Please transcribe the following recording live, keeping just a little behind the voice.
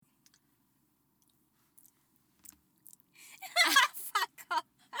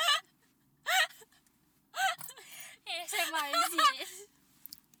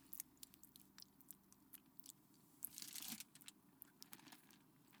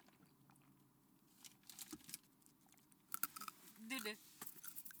do the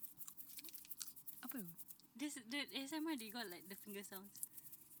Apa tu? this the ASMR they got like the finger sounds.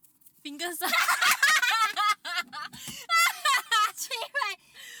 Finger sound.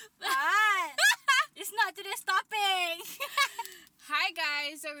 It's not today's topic. Hi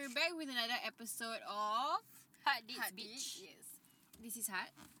guys, so we're back with another episode of Heart Beats Heart Beach. Yes. This is Heart.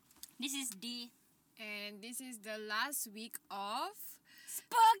 This is D. And this is the last week of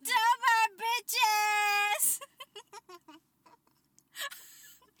Spooktober, bitches.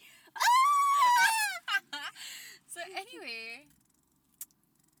 So anyway,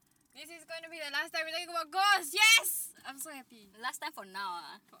 this is going to be the last time we're talking about ghosts. Yes! I'm so happy. Last time for now.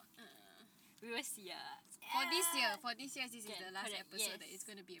 We will see. For this year, this is Okay, the last correct, episode yes. that is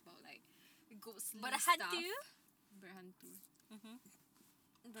going to be about like ghostly Berhantu. stuff. Berhantu. Mm-hmm.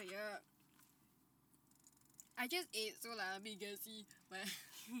 But yeah, I just ate so like a bit gassy. But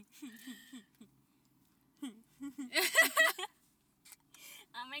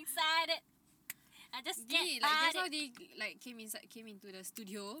I'm excited. I just get like just how they like came into the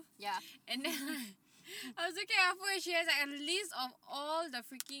studio, Yeah. and then I was looking at her phone and she has like a list of all the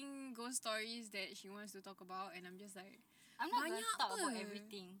freaking ghost stories that she wants to talk about, and I'm just like, I'm not going to Banyak talk about apa?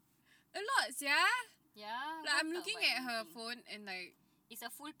 everything. a lot, yeah. Yeah. Like I'm won't talk looking about at her everything. phone and like It's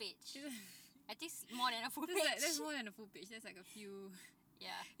a full page. that's I think it's more than a full page. that's more than a full page. That's like a few.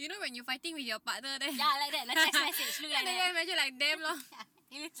 Yeah. You know when you're fighting with your partner, then Yeah, like that. Like text message. Look like then that. you imagine like damn long.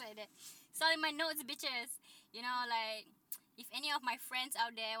 It looks like that. So in my notes, bitches, you know, like, if any of my friends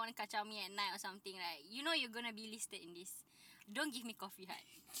out there want to kacau me at night or something, like, you know you're gonna be listed in this. Don't give me coffee Heart.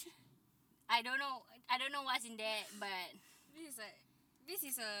 I don't know what's in there, but This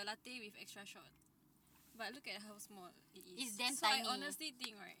is a latte with extra shot. But look at how small it is. It's damn so tiny. I honestly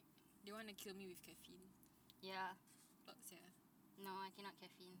think right, they want to kill me with caffeine. yeah. Lots, yeah. No, I cannot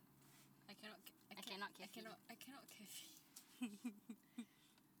caffeine. I cannot caffeine. I cannot caffeine.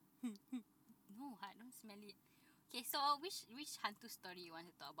 No, Heart, don't smell it. Okay, so which hantu story you want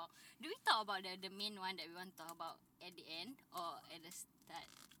to talk about? Do we talk about the main one that we want to talk about at the end or at the start?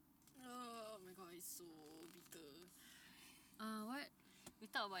 Oh my god, it's so bitter. What?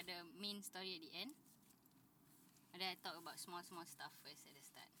 We talk about the main story at the end. And then I talk about small stuff first at the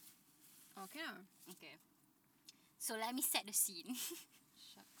start. Okay. Okay. So let me set the scene.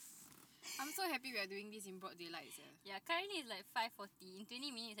 Shucks. I'm so happy we are doing this in broad daylight, yeah. Yeah, currently it's like 5:40. In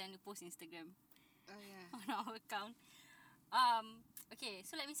 20 minutes I need to post Instagram Oh yeah. on our account. Okay,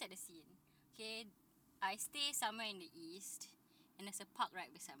 so let me set the scene. Okay, I stay somewhere in the east and there's a park right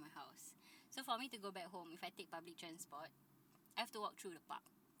beside my house. So for me to go back home, if I take public transport, I have to walk through the park.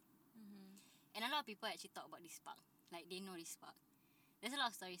 Mm-hmm. And a lot of people actually talk about this park. Like, they know this park. There's a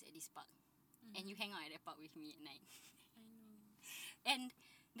lot of stories at this park. And you hang out at that park with me at night. I know. And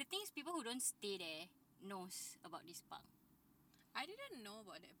the thing is, people who don't stay there knows about this park. I didn't know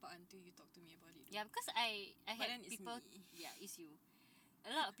about that part until you talked to me about it. Yeah, because I But had then it's people... me. Yeah, it's you.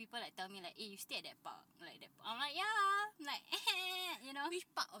 A lot of people like tell me like, hey, you stay at that park. Like that park. I'm like, yeah. I'm like, you know. Which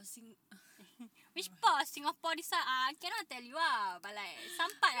part of Which part of Singapore this one? I cannot tell you but like, some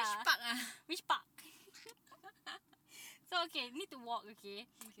part Which park Which park? So okay, need to walk, okay?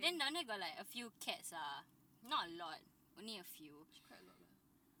 Then down there got like a few cats not a lot, only a few. Quite a lot lah.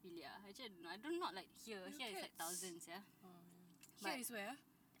 Really actually I don't not like here. Few Here is like cats. thousands, yeah. Oh, yeah. But- Here is where?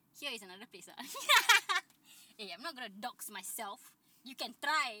 Here is another place Hey, I'm not gonna dox myself. You can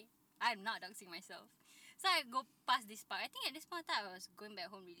try. I'm not doxing myself. So I go past this park. I think at this point of time I was going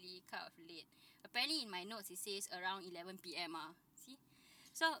back home really kind of late. Apparently in my notes it says around 11 PM See?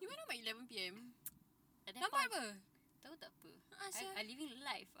 So You went home at 11 PM? at that Lambat point, apa? tahu tak apa? Asal? I living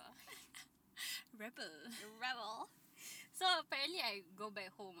life Rebel. Rebel. So apparently I go back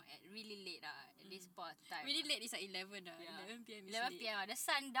home at really late at this point of time. Really late is like 11 Yeah. 11 PM is 11 late. PM The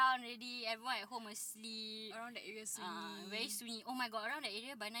sun down already. Everyone at home asleep. Around that area sunny. Very sunny. Oh my god, around that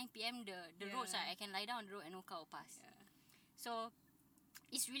area by 9 PM the Yeah. roads I can lie down on the road and no car will pass. Yeah. So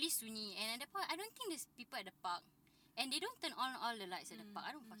it's really sunny, and at that point I don't think there's people at the park. And they don't turn on all the lights at the park.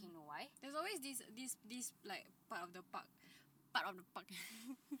 I don't fucking know why. There's always this like part of the park.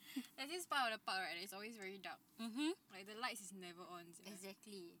 There's this part of the park right, it's always very dark. Mm-hmm. Like the lights is never on. Yeah.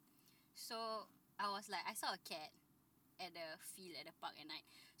 Exactly. So I was like, I saw a cat at the field at the park at night.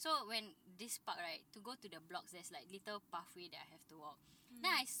 So when this park right, to go to the blocks, there's like little pathway that I have to walk.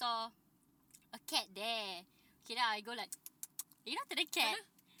 Then I saw a cat there. Okay, then I go like, you know, to the cat.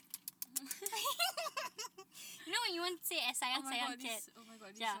 You know when you want to say sayang cat. Oh my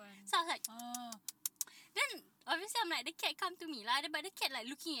god, this Yeah. one. So I was like, Oh. then obviously I'm like, the cat come to me lah, but the cat like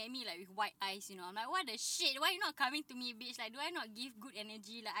looking at me like with white eyes, you know. I'm like, what the shit? Why you not coming to me, bitch? Like, do I not give good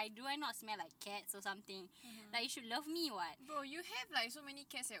energy? Like, do I not smell like cats or something? Like, you should love me, what? Bro, you have like so many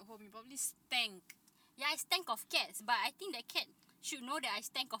cats at home. You probably stank. Yeah, I stank of cats, but I think that cat should know that I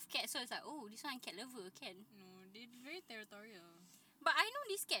stank of cats. So it's like, oh, this one cat lover, can. No, they're very territorial. But I know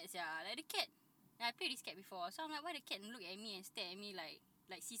this cats, yeah. Like the cat, I played this cat before. So I'm like, why the cat look at me and stare at me like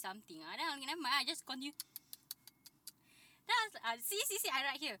see something? Then I'm like, never mind, I just continue. Then I was like, see, I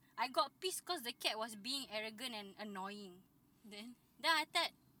right here. I got pissed because the cat was being arrogant and annoying. Then I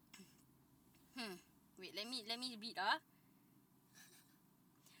thought, wait, let me read,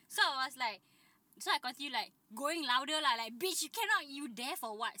 So I was like, so I continue like going louder lah, like, bitch, you cannot, you there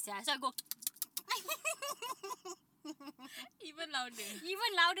for what, sia? So I go even louder.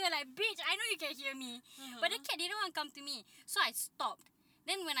 even louder, like, bitch, I know you can hear me. But the cat didn't want to come to me. So I stopped.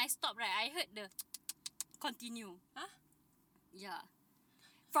 Then when I stopped, right, I heard the continue. Huh? Yeah.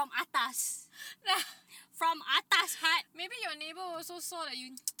 From atas. From atas, hut. Maybe your neighbor also saw that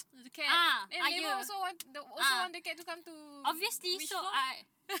you the cat. Then neighbor yeah. also want want the cat to come to. Obviously, which so floor?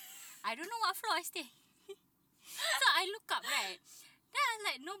 I don't know what floor I stay. So I look up, right? Then I was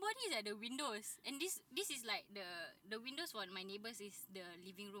like, nobody's at the windows. And this is like the windows for my neighbours is the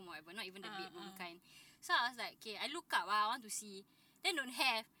living room or whatever, not even the bedroom kind. So I was like, okay, I look up, I want to see. Then don't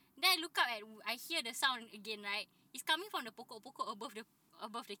have. Then I look up and I hear the sound again, right? It's coming from the pokok-pokok above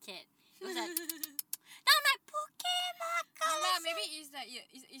the cat. It was like, then I'm like, Pokemon Nah, maybe it's like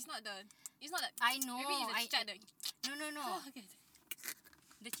it's not the I know. maybe it's the cicak. No. Okay.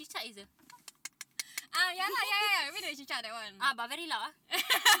 The cicak is Yeah. Maybe the cicak that one. but very loud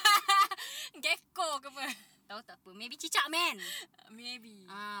Gecko ke apa? Tahu tak apa. Maybe cicak, man. Maybe.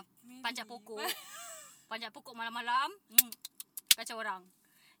 Maybe. Panjat pokok. Panjat pokok malam-malam. Kacau orang.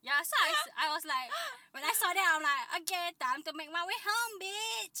 Yeah, so I was like, when I saw that, I'm like, okay, time to make my way home,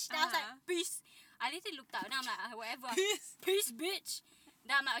 bitch. Then I was like, peace. I literally looked out. Then I'm like, whatever. Peace, bitch.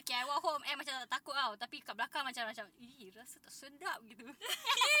 Then I'm like, okay, I walk home. Macam tak takut tau. Tapi kat belakang macam rasa tak sedap gitu.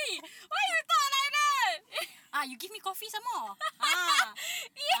 Why you talk like that? You give me coffee some more.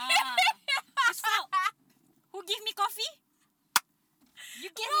 Whose fault? Who give me coffee?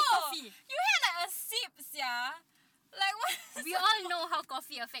 You give me coffee. You had like a sip, sia. Like what? We all know how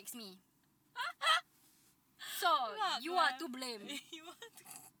coffee affects me. So, you are to blame.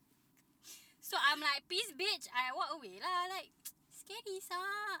 So, I'm like, peace, bitch. I walk away lah. Like, scary,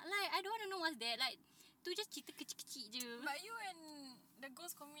 like, I don't want to know what's there. Like, tu just cerita kecil-kecil je. But you and the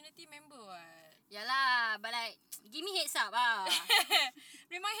ghost community member what? Yalah, but like, give me heads up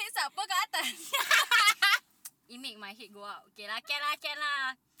Memang heads up apa kat atas? It make my head go out. Okay lah, can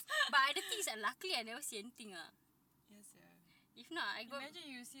lah. But the thing is, luckily I never see anything Yes, yeah. If not, I go. Imagine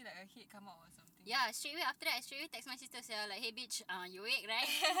you see like a head come out or something. Yeah, straight away after that, I straight away text my sister, like, hey bitch, you awake, right?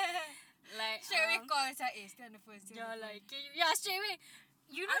 Like, straight away call, still on the phone. Yeah, like, straight away.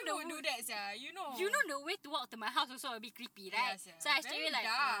 You know I don't do that, sia. You know the way to walk to my house also a bit creepy, right? Yes, yeah. So I straight away like,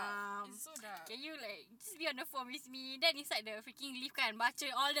 dark. It's so dark. can you like just be on the phone with me? Then inside the freaking lift kan,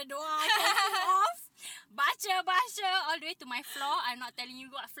 baca all the doa, off, baca all the way to my floor. I'm not telling you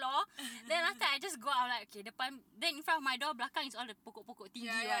what floor. Then after I just go out like, okay, depan, then in front of my door belakang is all the pokok-pokok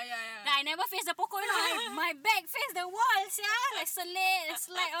tinggi. Yeah. Like, I never face the pokok, you know. my back face the wall, like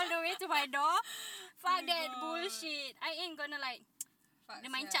slide all the way to my door. Fuck that bullshit. I ain't gonna like dia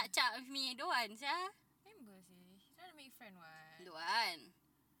main cak-cak with me. Don't want, Remember sih. She's trying to make friend what? Don't want.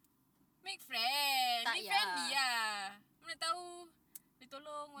 Make friend. Tak Be ya. friendly lah. Mana tahu. Dia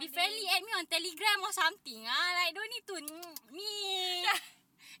tolong. Be friendly, add me on Telegram or something. Like, don't need to ni.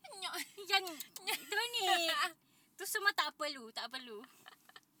 Jangan. Don't need. Tu semua tak perlu. Tak payah.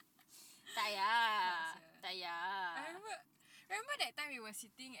 Remember that time we were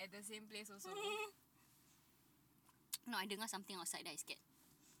sitting at the same place also? No, I dengar something outside that I scared.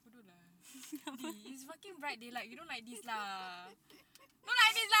 Bodoh lah. It's fucking bright daylight. You don't like this lah. Don't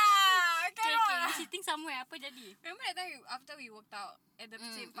like this lah. Okay, we sitting somewhere. Apa jadi? Remember that time after we worked out at the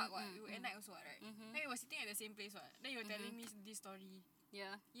same park what? We were at night also what, right? Then we were sitting at the same place what? Then you were telling me this story.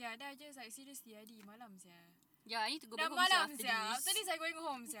 Yeah. Yeah, then I just like, seriously Adi, malam sia. Yeah, I need to go back Dah home malam after sia. this. After this I going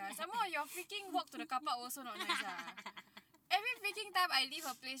home sia. Some more your freaking walk to the car park also not nice Every freaking time I leave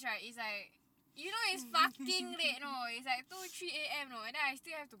a place right, it's like, you know, it's fucking late, no. It's like 2, 3 a.m, no. And then I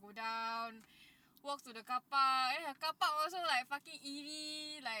still have to go down, walk to the car park. And the car park also like fucking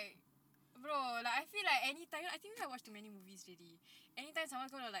eerie. Like, bro, like I feel like anytime, I think I watched too many movies already. Anytime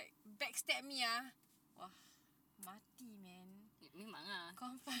someone's gonna like backstab me, wah, mati man. Memang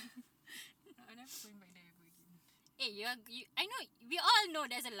Confirm. I'm never going back there ever again. I know, we all know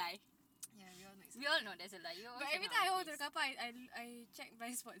there's a lie. Yeah, we all know We all know there's a lot. You But always every know time I our go to the place. car park, I check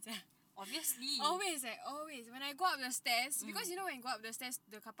blind spots. Yeah. Obviously. Always. When I go up the stairs, because you know when you go up the stairs,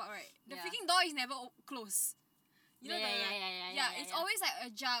 the car park, right? The Yeah. freaking door is never closed. You know Yeah, it's always like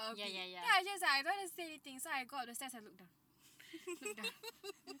ajar a bit. Yeah. Then I just I don't want to say anything, so I go up the stairs and look down. Look down.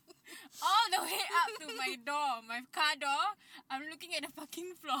 All the way up to my door, my car door. I'm looking at the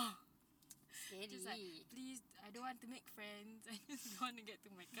fucking floor. Scary. Just like, please, I don't want to make friends. I just want to get to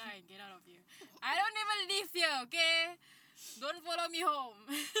my car and get out of here. I don't even live here, okay? Don't follow me home.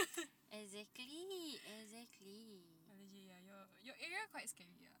 Exactly. Allergy, yeah. Your area quite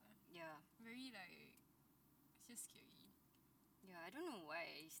scary, yeah. Yeah. Very like, it's just scary. Yeah, I don't know why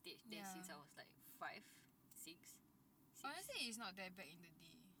I stayed there Yeah. since I was like 5, 6. Honestly, it's not that bad in the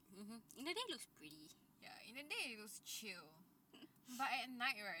day. In the day it looks pretty. Yeah, in the day it was chill. But at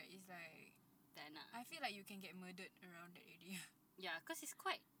night, right, it's like, Tak nak. I feel like you can get murdered around that area. Yeah, because it's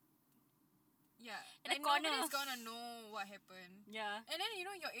quite. Yeah. At the like corner. nobody's gonna know what happened. Yeah. And then, you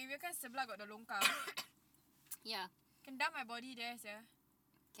know, your area kan sebelah got the longkang. Yeah. Can dump my body there, sia.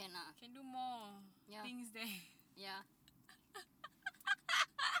 Can lah. Can do more Yeah. things there. Yeah.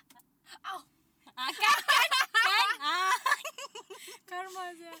 Ow! Kan? Karma,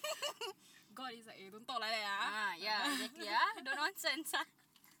 sia. God is like, don't talk like that, ah. Yeah, exactly. Don't nonsense.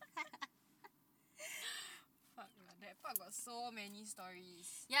 Fuck lah. That part got so many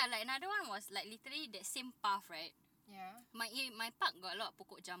stories. Yeah, like another one was like literally that same path, right? Yeah. My park got a lot of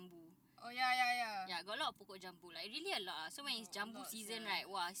pokok jambu. Oh, yeah. Yeah, got a lot of pokok jambu. Like really a lot. So when it's Oh, a jambu lot, season, sia. right?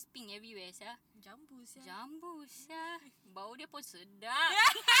 Wah, it's pink everywhere, sia. Jambu, sia. Jambu, sia. Bau dia pun sedap.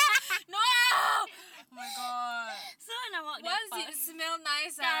 No! Oh my god. So nak walk that Once path. it smell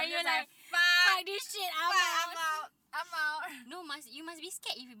nice, Yeah, I'm you're just like, like, fuck. Fuck this shit, I'm out. I'm out. No, you must be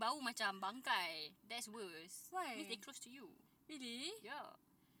scared if you bau macam bangkai. That's worse. Why? Means they close to you. Really? Yeah.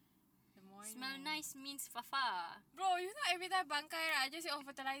 The more I Smell know. nice means fafa. Bro, you know every time bangkai, right, I just say, oh,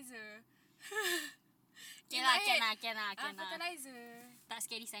 fertilizer. Okay In lah, my head, can lah. fertilizer. Tak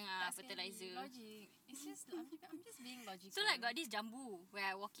scary sangat Tak scary. fertilizer. Logic. It's just, I'm just being logical. So like got this jambu where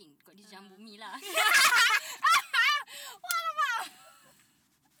I walking. Got this jambu me lah. What about?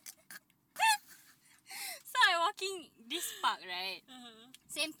 So I walking this park, right?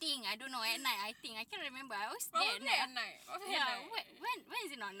 Same thing. I don't know. At night, I think. I can't remember. I always there Probably at at night. night. Probably Yeah, at night. when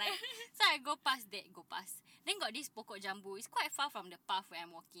is it not night? So I go past. Then got this pokok jambu. It's quite far from the path where I'm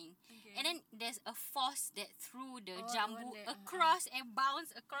walking. Okay. And then there's a force that threw the Oh, the jambu one that- across and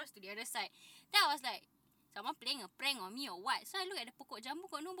bounced across to the other side. Then I was like, someone playing a prank on me or what? So I look at the pokok jambu,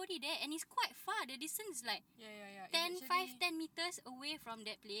 got nobody there, and it's quite far. The distance is like Yeah. 10 Eventually- meters away from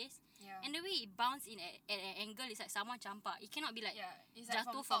that place. Yeah. And the way it bounced in at an angle is like someone campak. It cannot be like Yeah. It's like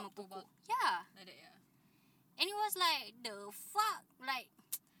jatuh from from a top to pokok. bottom. Yeah. Like that, yeah. And it was like, the fuck? Like,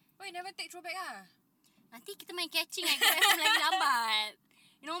 Why you never take throwback ah? nanti kita main catching I get home lagi lambat.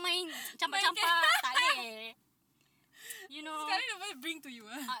 You know, main campak-campak. Tak boleh. You know. Sekali lepas bring to you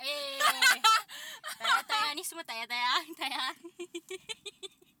ah. Tayar ni semua tayar.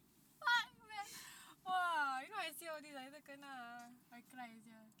 Wah, you know I see all this, I kena. I cry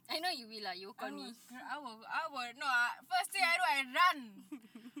sia. I know you will lah. You will call me. I will. No, first thing I do, I run.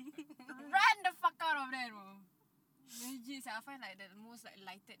 Run the fuck out of there, bro. Legit, I find like the most like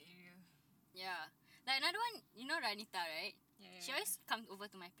lighted area. Yeah. Like another one, you know Ranita, right? Yeah. She always comes over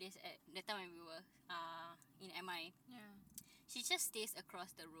to my place at the time when we were in MI. Yeah. She just stays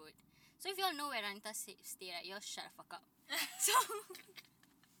across the road. So if you all know where Ranita stay, right, you all shut the fuck up. So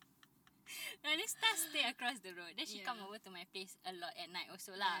Ranita stay across the road. Then she Yeah. come over to my place a lot at night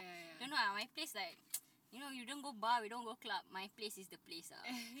also lah. Yeah. You know my place like, you know, you don't go bar, we don't go club. My place is the place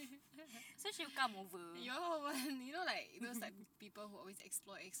So she'll come over. you know like those like people who always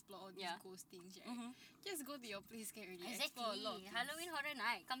explore all these Yeah. ghost things, right? Mhm. Just go to your place, can really explore a Exactly. lot of things. Halloween Horror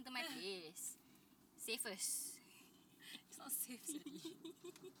Night, come to my place. Safest. It's not safe, Sally.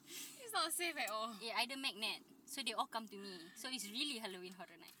 It's not safe at all. Yeah, either magnet. So they all come to me. So it's really Halloween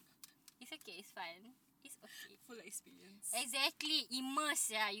Horror Night. It's okay, it's fun. It's okay. Full experience. Exactly. Immerse,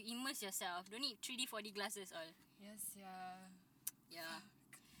 yeah. You immerse yourself. Don't need 3D, 4D glasses all. Yes, yeah. Yeah.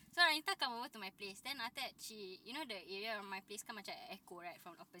 So Ranita come over to my place. Then after that, she, you know the area of my place kan macam echo, right,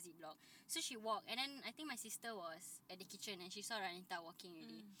 from the opposite block. So she walked. And then I think my sister was at the kitchen and she saw Ranita walking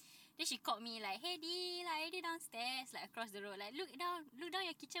already. Then she called me like, hey D, like I already downstairs, like across the road. Like look down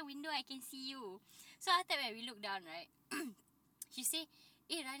your kitchen window, I can see you. So after when we look down, right, she say,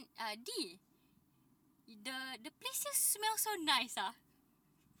 hey D, the place here smells so nice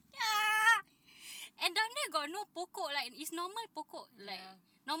Yeah. And down there got no pokok, like it's normal pokok, like Yeah.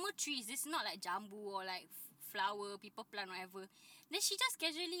 normal trees. It's not like jambu or like flower, people plant, whatever. Then she just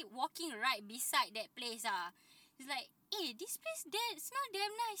casually walking right beside that place It's like, this place there smell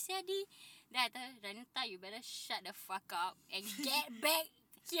damn nice, Di. Then I tell her, Ranita, you better shut the fuck up and get back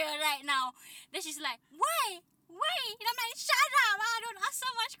here right now. Then she's like, why? And I'm like, shut up, don't ask so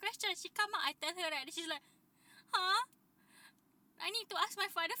much questions. She come out, I tell her, right? Then she's like, huh? I need to ask my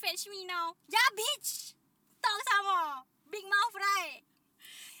father fetch me now. Yeah, bitch! Talk some more. Big mouth, right?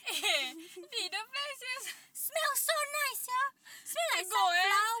 The place is... Smells so nice, Smell like Go,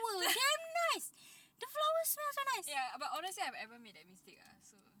 sunflower. Damn nice. The flowers smell so nice. Yeah, but honestly, I've ever made that mistake.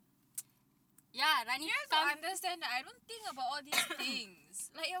 So Yeah, Rani you have to understand that I don't think about all these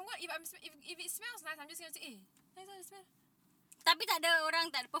things. Like, if it smells nice, I'm just gonna say, nice the smell. Tapi tak ada orang,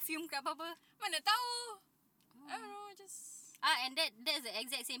 tak ada perfume ke apa-apa. Mana tahu? I don't know, just... And that's the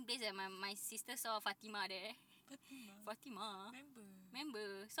exact same place that my sister saw Fatima there. Fatima.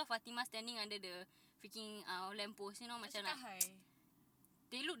 Remember. Saw Fatima standing under the freaking lamppost, macam nak. Hi.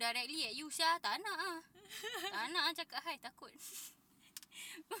 They look directly at you, tak nak tak nak cakap hi, takut.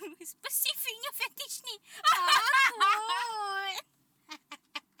 Spesifiknya fetish ni. Takut.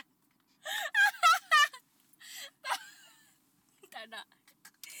 Tak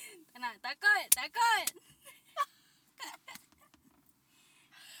nak, takut.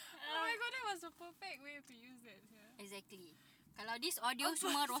 Oh my god, that was a perfect way to use that. Yeah. Exactly. Kalau this audio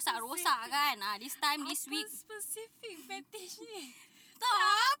semua rosak-rosak kan, this time, this week. Apa specific fetish ni?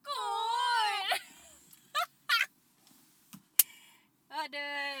 Takut.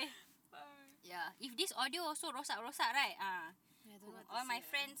 Aduh. Yeah, if this audio also rosak-rosak, right? All my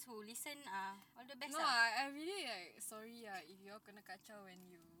friends who listen, all the best. No, I really sorry if you all kena kacau when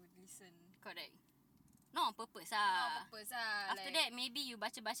you listen. Correct. Not on purpose After that, maybe you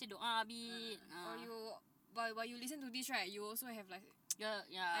baca-baca doa a bit. Or you, while you listen to this, right, you also have like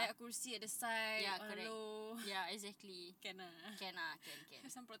ayat kursi at the side, on correct. low. Yeah, exactly. Can. Can.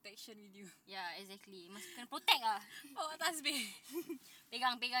 Have some protection with you. Yeah, exactly. Must kena protect Oh, tasbih.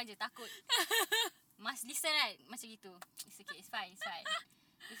 Pegang je, takut. Must listen, right? Macam gitu. It's okay, it's fine.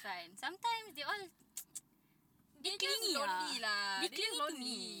 Sometimes they all They clingy just lonely lah. They They just clingy to lonely.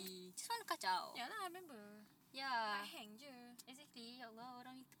 me. Just want to kacau. Ya lah, I remember. Yeah. Nak hang je. Exactly. Ya Allah,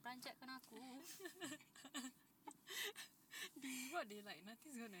 orang itu peranjatkan aku. What they like?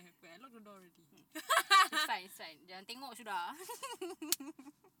 Nothing's gonna happen. I lock the door already. It's fine. Jangan tengok sudah.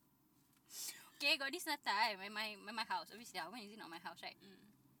 Okay, got this time at my house. Obviously, when is it not my house, right?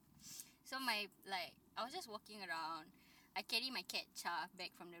 So I was just walking around. I carry my cat Cha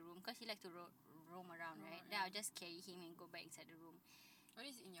back from the room because he like to roam around, right? Then I'll just carry him and go back inside the room. Oh,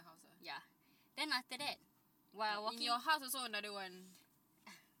 this is in your house? Yeah. Then after that, while walking... In your house also another one?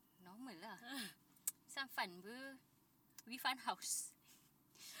 Normal lah. Some fun, bro. We fun house.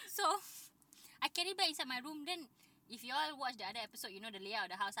 So, I carry back inside my room. Then, if you all watch the other episode, you know the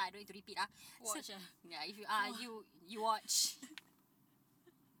layout of the house. I don't need to repeat. Watch. Yeah, if you watch.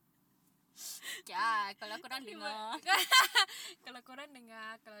 Ya, kalau korang dengar. Kalau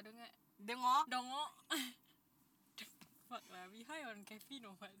dengar. Dengar. Fuck lah, we high on caffeine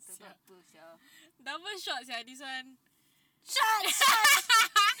or what? Tak apa, sia. Double shot sia, this one. Shut!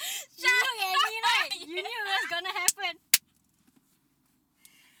 You look at me, right? You knew it was gonna happen.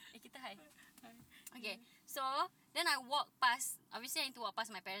 Kita hi. Okay, so then I walk past. Obviously, I need to walk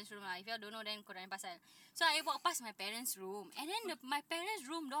past my parents' room lah. If you all don't know, then korang pasal. So I walk past my parents' room, and then my parents'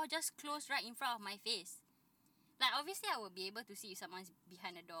 room door just closed right in front of my face. Like, obviously, I will be able to see if someone's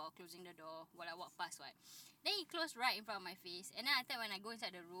behind the door, closing the door while I walk past, what. Then he closed right in front of my face. And then I thought when I go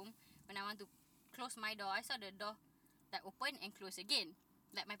inside the room, when I want to close my door, I saw the door like open and close again.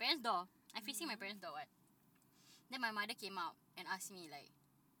 Like my parents' door. I'm facing my parents' door, what. Then my mother came out and asked me, like,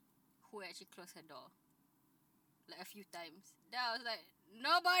 who actually closed her door. Like, a few times. Then I was like,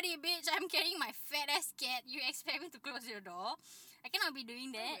 nobody, bitch. I'm carrying my fat ass cat. You expect me to close your door? I cannot be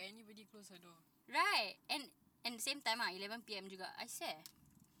doing that. Why would anybody close her door? Right. And the same time 11 PM juga. I swear.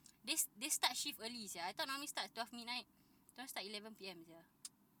 They start shift early sia. I thought normally start 12 midnight. Don't start 11 PM sia.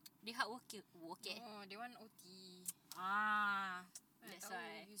 They hard work. Oh, they want OT. That's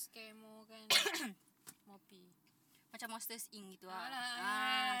why. You scare more kan. More pay. Macam Monsters Inc gitu Alah,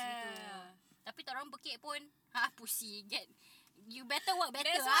 macam gitu. Tapi tak orang pekik pun. Pussy. You better work better.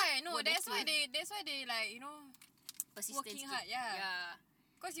 That's why. No, Work that's better. why they like, you know, Persistent working sikit. hard, yeah. Yeah.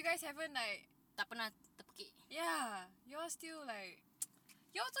 Because you guys haven't like, Tak pernah terpekik. yeah, you're still like,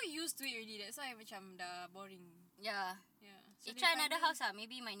 you're also used to it already. That's why macam dah boring. Yeah. Yeah. So try another house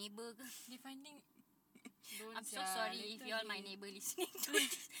maybe my neighbour. They finding. Don't I'm so sia, sorry if later you all my they- neighbour listening to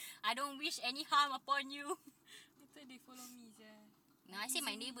this. I don't wish any harm upon you. Later they follow me sia. No, I say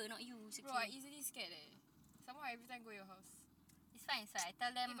my neighbour, not you. It's Bro, I okay. easily scared Somehow every time go your house. It's fine. I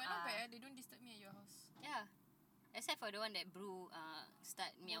tell them. But not bad. They don't disturb me at your house. Yeah. Except for the one that brew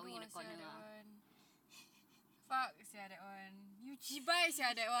start meowing in the corner. That one. Fuck, sia that one. You cibai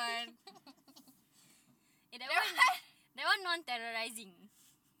sia that one. That one non-terrorizing.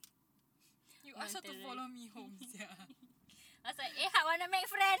 You asked her to follow me home, sia. I was like, I wanna make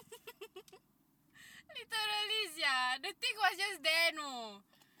friend. Literally, sia. The thing was just there, no.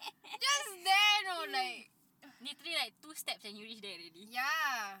 Just there, no. Like, literally like 2 steps and you reach there already.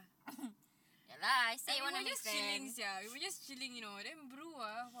 yeah. Yalah, I say And wanna we were make just chilling, friend. sia. We were just chilling, you know. Then bro,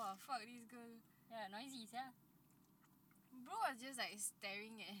 wow, fuck this girl. Yeah, noisy, yeah. Bro was just like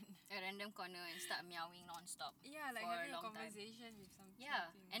staring at, A random corner and start meowing non-stop. yeah, like For a having a long time. conversation with something.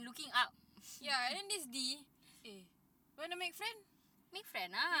 And looking up. Yeah, and then this D, wanna make friend? Make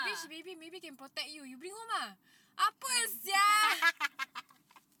friend ah. Maybe can protect you. You bring home ah. Apa sia?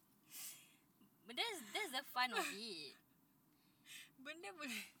 But that's the fun of it. Benda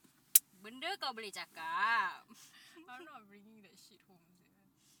boleh. Benda kau boleh cakap. I'm not bringing that shit home.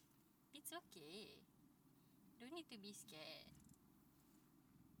 It's okay. Don't need to be scared.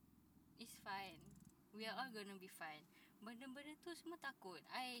 It's fine. We are all gonna be fine. Benda-benda tu semua takut.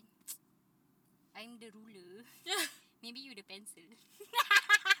 I'm the ruler. Maybe you the pencil.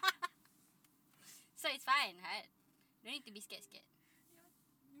 So it's fine, right? Don't need to be scared.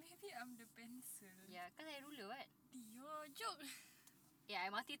 Maybe I'm the pencil. Yeah, cause I ruler, what? Your joke. Yeah,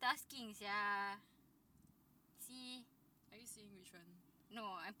 I'm multitasking, sia. See? Are you seeing which one?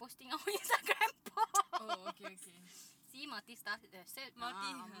 No, I'm posting on Instagram post. Oh, okay. See, multitask.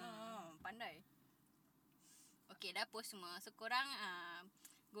 Pandai. Okay, dah post semua. So, korang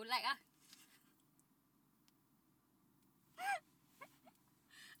go like ah.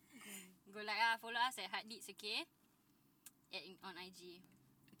 Go like ah. Follow us at Heartbeats, okay? On IG.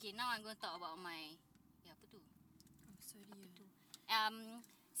 Okay, now I'm going to talk about my... apa tu? Oh, sorry.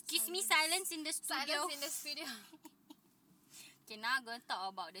 Excuse me, silence in the studio. Silence in the studio. Okay, now I'm going to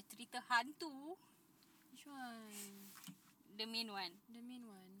talk about the cerita hantu. Which one? The main one. The main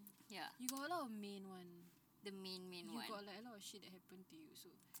one. Yeah, You got a lot of main one. the main You one. got like a lot of shit that happened to you. So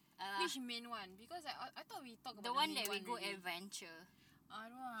Which which main one? Because I thought we talked about the one main that we go already. adventure. I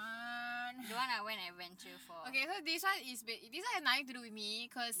don't want. The one I went adventure for. Okay, so this one has nothing to do with me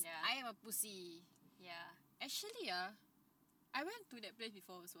because Yeah. I am a pussy. Yeah. Actually, I went to that place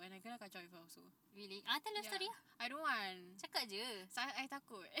before also and I kena kacau before also. Really? Tell the story lah. I don't want. Cakap je. I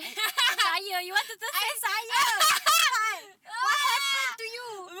takut. Saya. You wanted to say saya. What happened to you?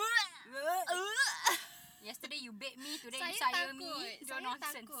 Yesterday you bait me. Today you saya me. Don't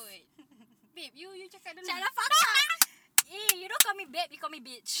nonsense. Takut. Babe, you cakap dulu. Shut the fuck up. You don't call me babe. You call me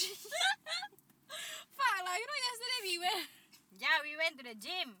bitch. Fuck lah. You know yesterday we went. Yeah, we went to the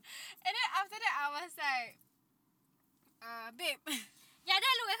gym. And then after that I was like, babe. Yeah, then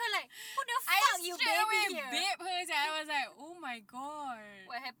I look at her like, who the I fuck you straight away baby here? babe her. I was like, oh my god.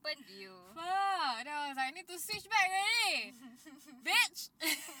 What happened to you? Fuck. Then I was like, I need to switch back already. Bitch.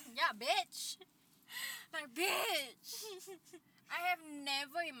 Yeah, bitch. Like, bitch. I have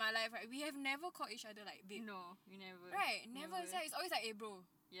never in my life, right? We have never called each other like babe. No, you never. Right? Never. It's always like, hey, bro.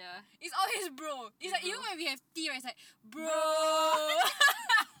 Yeah. It's always bro. It's like, Bro. even when we have tea, right? It's like, bro.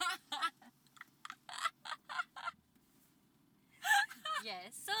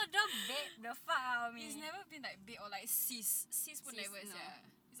 Yes. So don't babe the fuck out of me. It's never been like babe or like sis. Sis would Sis, never, no. yeah.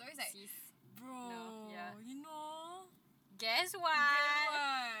 It's always like, Sis. bro. No, yeah. You know? Guess what?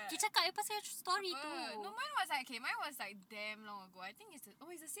 What? Kita cakap je pasal story tu. No, mine was like, okay, mine was like damn long ago. I think it's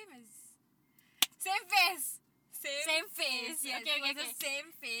the same as... Same face. Same face. Yes, Okay, it was okay, the same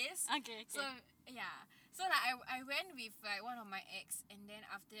face. Okay. So, yeah. So, like, I went with, like, one of my ex. And then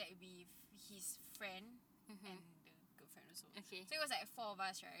after that, with his friend. Mhm. And the girlfriend also. Okay. So, it was like 4 of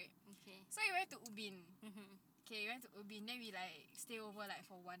us, right? Okay. So, we went to Ubin. Mhm. Okay, we went to Ubin. Then we, like, stay over, like,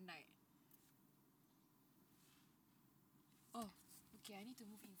 for one night. Oh, okay, I need to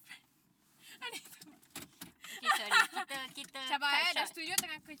move in front. I need to move. Okay, sorry. Kita Sabar cut the short. studio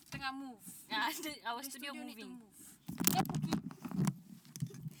tengah move. Our The studio need to moving. move.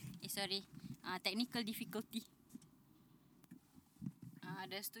 Sorry. Technical difficulty.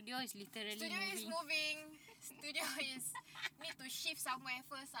 The studio is literally Studio moving. is moving. Studio is need to shift somewhere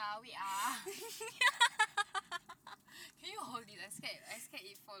first. Wait. Can you hold it? I scared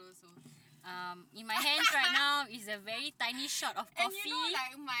it fall also. In my hands right now is a very tiny shot of And coffee. you know,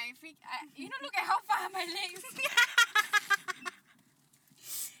 like my look at how far my legs.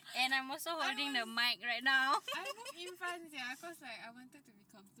 And I'm also holding the mic right now. I moved in front, cause like I wanted to be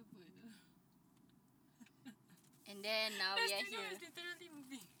comfortable. And then now The we are studio here. is literally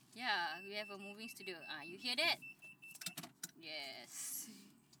moving. Yeah, Yeah, we have a moving studio. You hear that? Yes.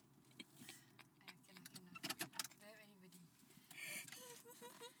 Cannot. Do I have anybody?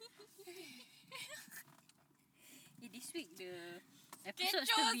 This week the episode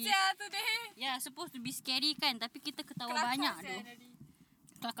Kecoh to be today. supposed to be scary kan, tapi kita ketawa Kelakar banyak sia tu. tadi.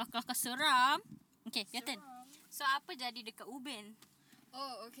 Kelakar seram. Okay, your turn. Seram. So apa jadi dekat Ubin?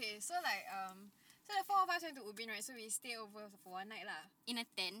 Oh, okay. So like so the four of us went to Ubin, right? So we stay over for one night lah. In a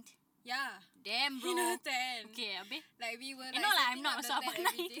tent. Yeah. Damn bro. In a tent. Okay, habis? Like we were You like know lah, I'm setting not up also the apa tent,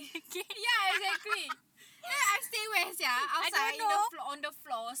 night. everything. Okay. Yeah, exactly. Yeah, I stay where sia? Outside don't know. on the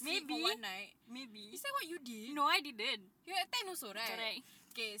floor, sleep Maybe. for one night. Maybe. Is that what you did? No, I didn't. You had tent also, right? Correct.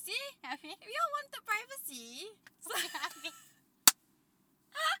 Okay, see? Habis? We all wanted privacy. So, Habis?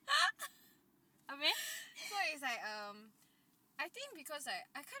 Habis? so it's like I think because like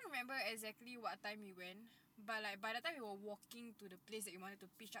I can't remember exactly what time we went, but like by the time we were walking to the place that we wanted to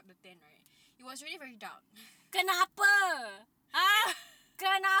pitch up the tent, right? It was really very dark. Kenapa?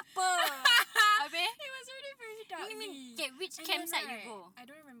 Kenapa? Habis? It was really very dark. You mean, Lee. okay, which And campsite then, you right, go? I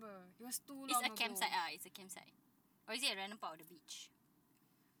don't remember. It was too long It's a ago. campsite. It's a campsite. Or is it a random part of the beach?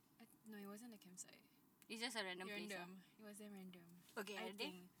 No, it wasn't a campsite. It's just a random place. Random. It was then random. Okay, I are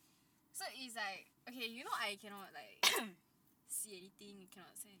they? think. So it's like, okay, you know I cannot like see anything. You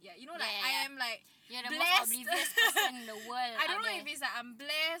cannot say. Yeah, you know like Yeah. I am like You're the blessed. most oblivious person in the world. I don't out know there. if it's like I'm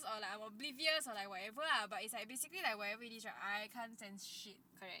blessed or like I'm oblivious or like whatever lah. But it's like basically like whatever it is, right, I can't sense shit.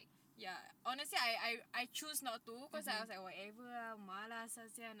 Correct. Yeah, honestly I choose not to because I was like whatever lah, malas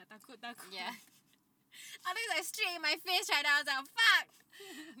saja nak takut. Yeah. I think like straight in my face right now. I was like fuck.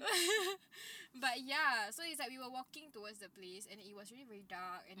 But yeah, so it's like we were walking towards the place and it was really very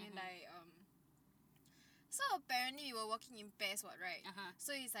dark and then like so apparently we were walking in pairs, what, right?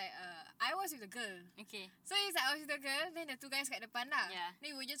 So it's like I was with the girl. Okay. So it's like I was with the girl, then the two guys kat depan lah. Yeah.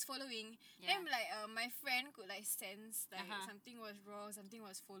 Then we were just following. Yeah. Then like my friend could like sense like Uh-huh. something was wrong, something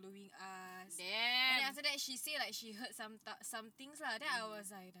was following us. And Damn. then after that she say like she heard some things lah. Then I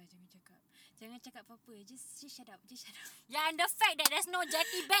was like, dah jangan cakap apa-apa. Just shut up. Yeah, and the fact that there's no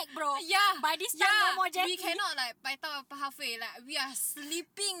jetty back, bro. Yeah. By this time, no more jetty. We cannot like paitao halfway. Like we are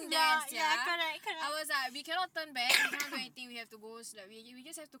sleeping Yeah, there. yeah, correct. I was like, we cannot turn back. We cannot do anything. We have to go. So, like, we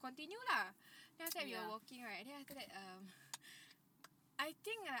just have to continue lah. Then after that we Yeah. were walking, right. Then after that I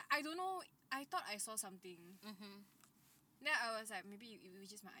think I don't know. I thought I saw something. Then I was like, maybe it was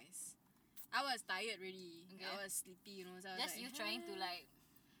just my eyes. I was tired really. Okay. I was sleepy, you know. So I was Just like, you trying to like.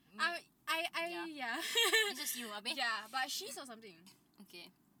 yeah. It's just you, Abby. Yeah, but she saw something. Okay.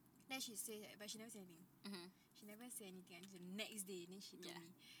 Then she said, but she never said anything. She never said anything until the next day. Then she told Yeah.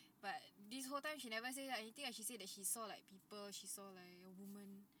 me. But this whole time she never said anything. And she said that she saw like people. She saw like a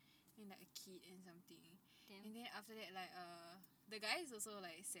woman and like a kid and something. Damn. And then after that like the guys also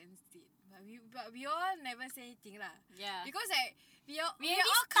like sensed it. But we all never say anything lah. Yeah. Because like we are We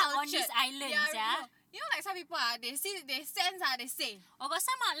all stuck on cultured. this island, Yeah, yeah. you know like some people they sense they say. Oh, got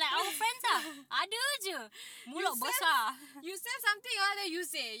some like our friends ada je. Mulut You besar. You say something that you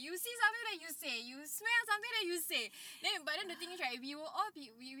say. You see something that you say. You smell something that you say. But then the thing is right, we will all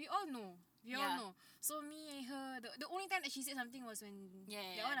we all know. We all Yeah. know. So me and her, the only time that she said something was when Yeah,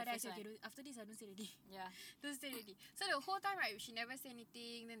 that one the I first said, one. okay, after this I don't say already. Yeah. Don't say already. So the whole time right, she never say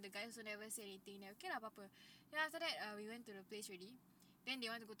anything. Then the guys also never say anything. Then okay lah, apa-apa. Then after that we went to the place already. Then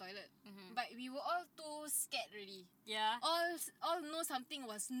they want to go toilet. But we were all too scared already. Yeah. All know something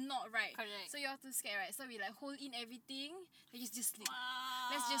was not right. Correct. So you're too scared, right? So we like hold in everything. Then just sleep.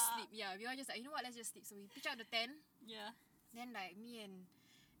 Wow. Let's just sleep. Yeah, we all just like, you know what? Let's just sleep. So we pitch out the tent. Yeah. Then like me and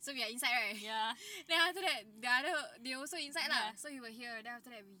so we are inside, right? Yeah. Then after that, the other they also inside lah. Yeah. So we were here. Then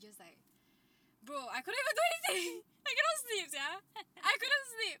after that, we just like, bro, I couldn't even do anything. I cannot sleep, yeah. I couldn't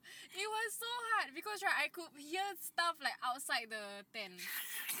sleep. It was so hard because right, I could hear stuff like outside the tent.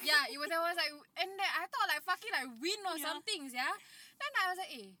 Yeah, there was like, and then I thought like fucking like wind or Yeah. something, yeah. Then I was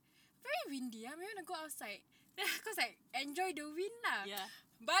like, very windy. I'm going to go outside. Then cause like enjoy the wind lah. Yeah.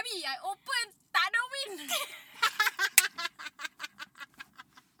 Babi, I open, tak ada wind.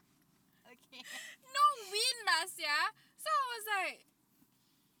 Okay. No wind lah, sia. So I was like,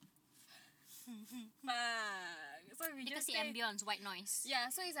 so we Because just the stay. ambience, white noise. Yeah,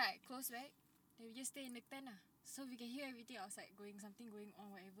 so it's like close back. Then we just stay in the tent lah. So we can hear everything outside, something going on,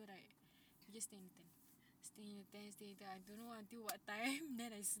 whatever, right? We just stay in the tent. Stay in the tent. I don't know until what time.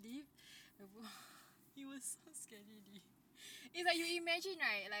 Then I sleep. It was so scary. It's like you imagine,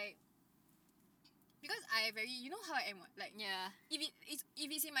 right? Like, because I very, you know how I am, what? Like, Yeah. if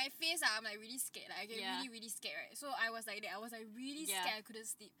it's in my face, I'm like really scared. Like I get Yeah. really scared, right? So I was like that. I was like really Yeah. scared. I couldn't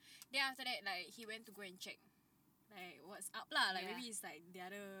sleep. Then after that, like he went to go and check like what's up lah. Like Yeah. maybe it's like the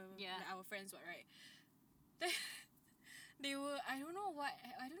other Yeah. like our friends, what, right? Then they were I don't know what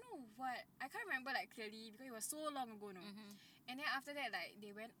I can't remember like clearly because it was so long ago, no. Mhm. And then after that, like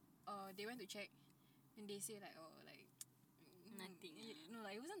they went to check, and they say like, oh, like Nothing. no,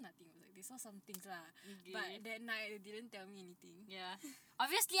 like it wasn't nothing. It was like they saw some things lah. Okay. But that night they didn't tell me anything. Yeah.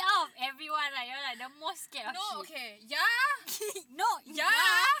 Obviously, out of everyone, like, you're like the most scared of No, shit. okay, yeah, No,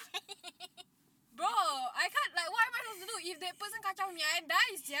 yeah. Bro, I can't, like, what am I supposed to do if that person kacau me? I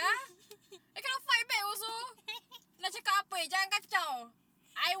die, yeah. I cannot fight back also. Nak cakap apa? Jangan kacau.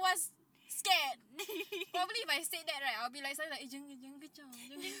 I was scared. Probably if I said that, right, I'll be like, jangan kacau.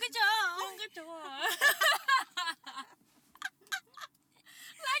 Jangan kacau lah.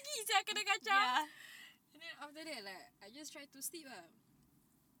 Lagi saya kena kacau. Yeah. And then after that, like, I just tried to sleep lah.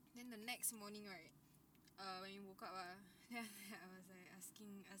 Then the next morning, right, when we woke up, then I was like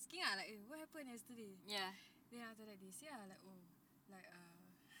asking like, what happened yesterday? Yeah. Then after that, they say like, oh, like,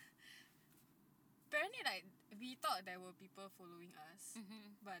 apparently, like, we thought there were people following us,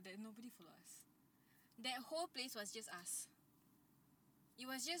 but that nobody followed us. That whole place was just us. It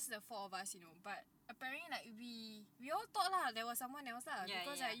was just the four of us, you know, but apparently, like, we all thought lah there was someone else lah, Yeah,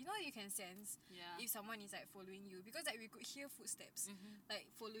 because yeah. like, you know, you can sense Yeah. if someone is like following you, because like we could hear footsteps like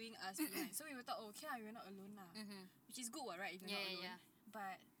following us behind. So we thought, oh, okay lah, we're not alone lah, which is good, right? If you're not alone. Yeah.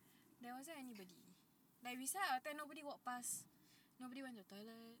 But there wasn't anybody. Like we sat out there, nobody walked past, nobody went to the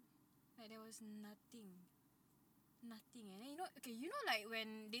toilet. Like there was nothing. And then you know like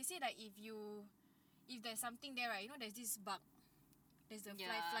when they say like if there's something there, right? You know there's this bug. There's the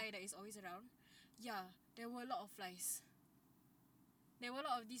Yeah. fly that is always around. Yeah, there were a lot of flies. There were a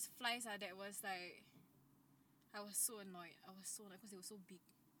lot of these flies that was like, I was so annoyed. Because they were so big.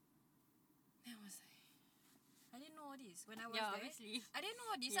 Then I was like, I didn't know all this when I was Yeah, there. obviously. I didn't know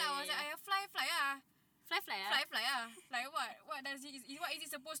all this. Yeah, I was yeah, like, fly ah. Fly ah. Fly ah. Like what? What does it? What is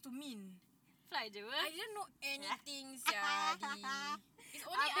it supposed to mean? Fly je I didn't know anything, Siadi. It's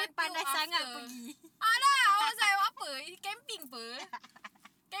only Habis until pandai after. sangat pergi. Alah, I was like, apa? Camping pe?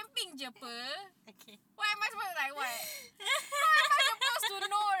 Camping je pe? Okay. Why am I supposed to like what? Why am I supposed to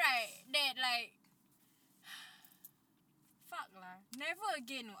know, right? That like, fuck lah. Never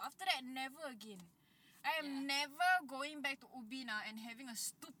again. No. After that, never again. I am never going back to Ubin and having a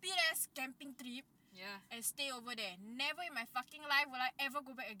stupid ass camping trip Yeah. and stay over there. Never in my fucking life will I ever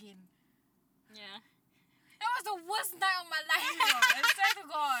go back again. Yeah. That was the worst night of my life, bro. I swear to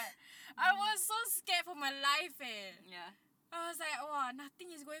God. I was so scared for my life, Yeah. I was like, wah,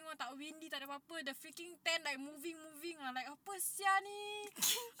 nothing is going on. Tak windy, tak ada apa-apa. The freaking tent like moving lah. Like, apa sia ni?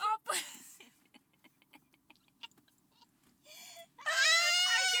 Apa?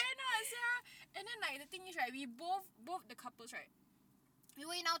 I cannot sia. And then like the thing is, right, we both the couples, right, we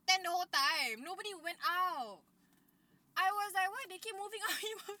were in our tent the whole time. Nobody went out. I was like, why they keep moving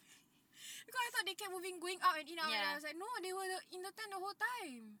out? Because I thought they kept moving, going out and in out. And I was like, no, they were in the tent the whole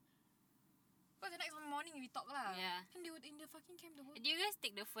time. Because the next morning we talk lah. Yeah. And they were in the fucking camp the whole time. Did you guys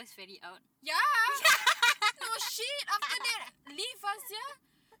take the first ferry out? Yeah. No shit. After that, leave us, yeah.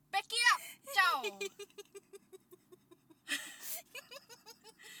 Pack it up. Ciao.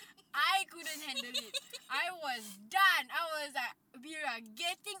 I couldn't handle it. I was done. I was like, we are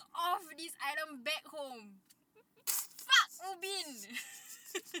getting off this island back home. Fuck Ubin.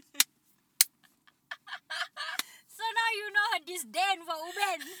 So now you know her disdain for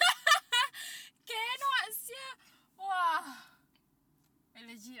Ubin. Cannot sia. Wah.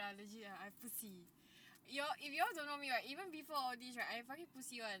 Legit I pussy. If y'all don't know me, right, even before all this, right, I fucking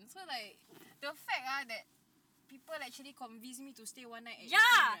pussy one. So like the fact that people actually convinced me to stay one night at Yeah.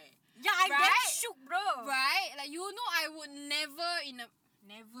 Ubin, right? Yeah, I'm damn Right? shook, bro. Right? Like you know I would never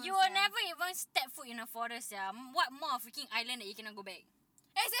You will never even step foot in a forest, yeah. What more freaking island that you cannot go back?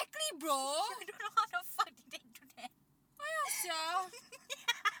 Exactly, bro. I don't know how the fuck did they do that. Why sia?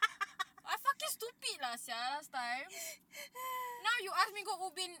 I fucking stupid lah sia last time. Now you ask me go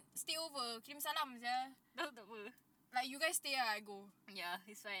Ubin stay over. Kirim salam sia. Tak apa. Like you guys stay I go. Yeah,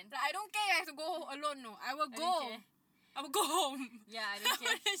 it's fine. Like I don't care I have to go alone, no. I will I go. don't care. I will go home. Yeah, I don't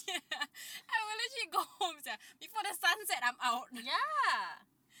care. I will legit go home sia. Before the sunset I'm out. Yeah.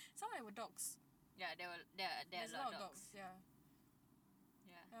 Some there were dogs. Yeah, there are There's a lot of dogs. Yeah.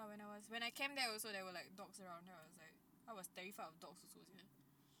 Yeah. Yeah, when I came there also there were like dogs around. I was terrified of dogs also. Yeah.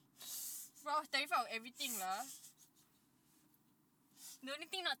 Bro, I was terrified of everything lah. The only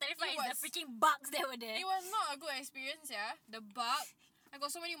thing not terrified It is the was- freaking bugs that were there. It was not a good experience, yeah. The bug. I got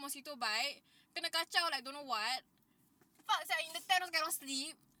so many mosquito bite. Kena kacau like don't know what. Fuck, sia, in the tent also cannot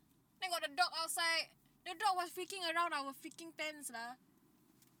sleep. Then got the dog outside. The dog was freaking around our freaking tents lah.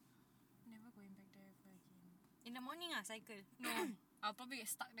 Never going back there ever again. In the morning cycle. No. I'll probably get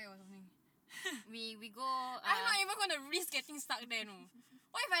stuck there or something. We go. I'm not even gonna risk getting stuck there, no.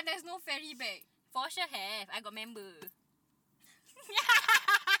 What if there's no ferry back? For sure have. I got member.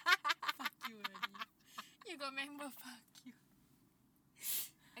 Fuck you, already. You got member, fuck you.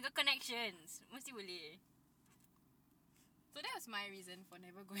 I got connections. Mesti boleh. So that was my reason for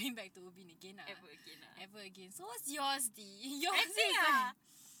never going back to Ubin again. Ever again. So what's yours, D? Yours I think is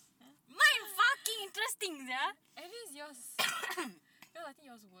mine fucking interesting, yeah. at least yours. Yours, I think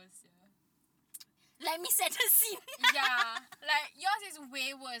yours worse, yeah. Let me set the scene. Yeah, like yours is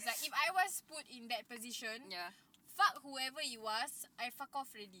way worse. Like if I was put in that position, Yeah. fuck whoever it was, I fuck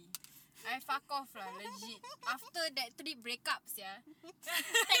off already. I fuck off lah, legit. After that 3 breakups, yeah.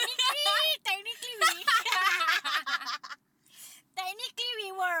 Technically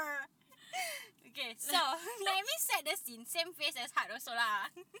we were. Okay, so let me set the scene. Same face as Hard also lah.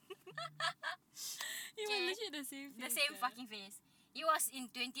 You Okay. were legit the same face. The same fucking face. It was in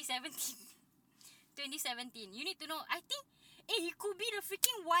 2017. 2017. You need to know. I think it could be the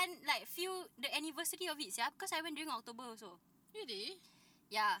freaking one like the anniversary of it, yeah. Because I went during October also. Really?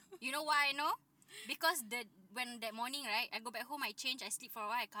 Yeah. You know why I know? Because when that morning, right, I go back home, I change, I sleep for a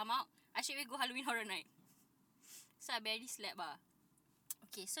while, I come out, I straight away go Halloween Horror Night. So I barely slept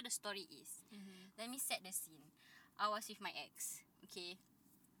Okay, so the story is, let me set the scene. I was with my ex, okay.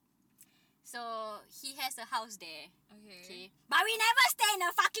 So he has a house there, okay. But we never stay in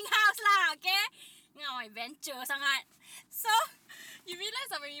a fucking house lah, okay. Now adventure sangat. So You realise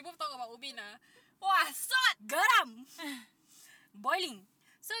that when we both talk about Ubin, wah, sot! geram. Boiling.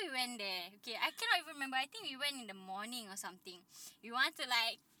 So we went there. Okay, I cannot even remember. I think we went in the morning or something. We want to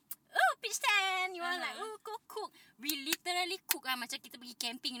like, pitch tent. You want like, cook. We literally cook macam kita pergi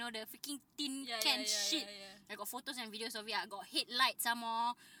camping, you know, the freaking tin can shit. I got photos and videos of it. I got headlights some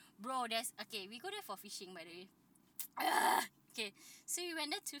more. Bro, we go there for fishing by the way. Okay, so we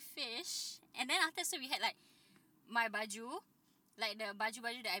went there to fish. And then after, so we had like my baju, like the baju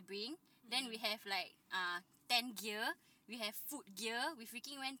that I bring. Then we have like tent gear. We have food gear. We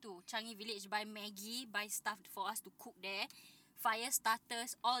freaking went to Changi Village, buy Maggie, buy stuff for us to cook there. Fire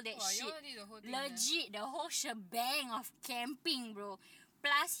starters, all that shit. You did the whole thing. Legit, the whole shebang of camping, bro.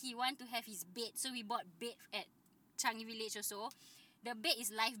 Plus, he want to have his bed. So we bought bed at Changi Village also. The bed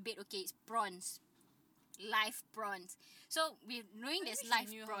is live bed, okay. It's prawns. Live prawns. So, knowing there's live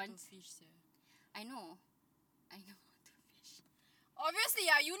prawns. Fish, yeah. I know how to fish. Obviously,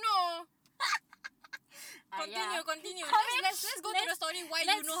 you know. Continue. Let's go to the story why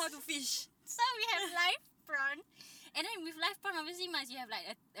you know how to fish. So we have live prawn. And then with live prawn, obviously you have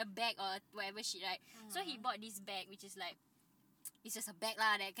like a bag or whatever shit, right? So he bought this bag which is like, it's just a bag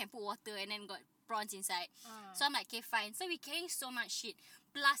lah that can put water and then got prawns inside. So I'm like, okay, fine. So we carrying so much shit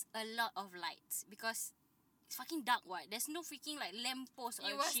plus a lot of lights because it's fucking dark. What? There's no freaking like lamp post or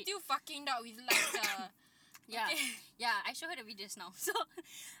You were shit. still fucking dark with lights. Yeah, okay. Yeah. I show her the video just now. So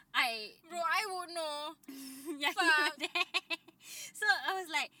Bro, I would know. Yeah, you were there. So I was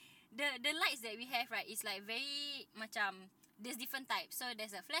like, the lights that we have, right, is like very macam, there's different types. So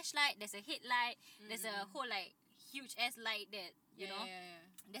there's a flashlight, there's a headlight, there's a whole like huge ass light that you know. Yeah.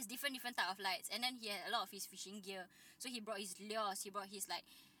 There's different type of lights. And then he had a lot of his fishing gear. So he brought his lures, he brought his like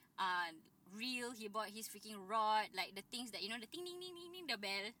reel, he brought his freaking rod, like the things that, you know, the ting ding ding ding ding, the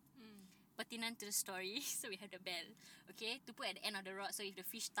bell. Pertinent to the story. So we have the bell, okay, to put at the end of the rod, so if the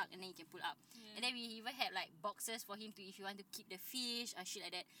fish stuck and then you can pull up. And then we even had like boxes for him to, if you want to keep the fish or shit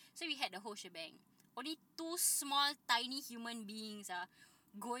like that. So we had the whole shebang. Only 2 small tiny human beings are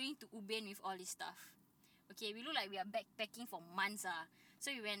going to Ubin with all this stuff. Okay, we look like we are backpacking for months. So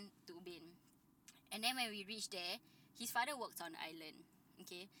we went to Ubin. And then when we reached there, his father works on the island.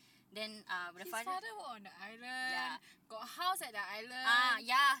 Okay. Then His father were on the island. Yeah. Got a house at the island.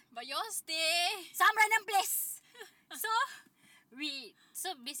 Yeah. But yours stay Some random place.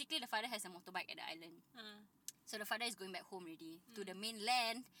 So basically the father has a motorbike at the island. So the father is going back home already to the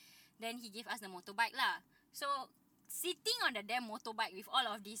mainland. Then he gave us the motorbike lah. So sitting on the damn motorbike with all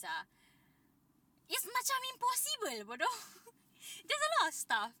of this it's macam impossible, bodoh. There's a lot of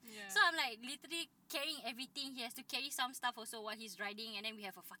stuff. Yeah. So I'm like literally carrying everything. He has to carry some stuff also while he's riding. And then we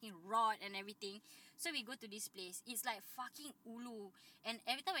have a fucking rod and everything. So we go to this place. It's like fucking ulu. And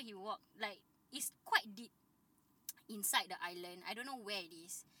every time when he walk, like, it's quite deep inside the island. I don't know where it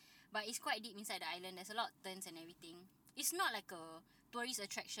is, but it's quite deep inside the island. There's a lot of turns and everything. It's not like a tourist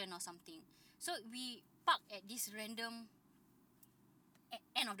attraction or something. So we park at this random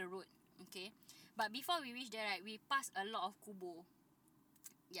end of the road. Okay. But before we reach there, right, we pass a lot of kubo.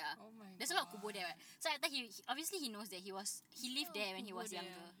 Yeah. Oh my There's a lot of kubo there, right? So I thought he obviously he knows that he lived there when he was kubo there.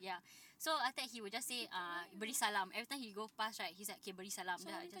 younger. Yeah. So I thought he would just say beri salam. Every time he go past, right, he's like, okay, beri salam. So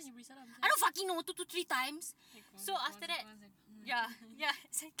Then how I many times just, you beri salam? I don't fucking know, 2 to 3 times. So after that, yeah,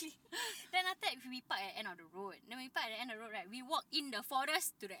 exactly. Then after that, we park at the end of the road. Then we park at the end of the road, right, we walk in the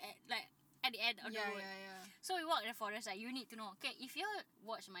forest to the like at the end of the road. Yeah. So we walk in the forest, like, you need to know. Okay, if you all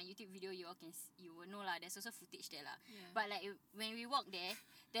watch my YouTube video, you all can you will know lah. There's also footage there lah. Yeah. But like when we walk there,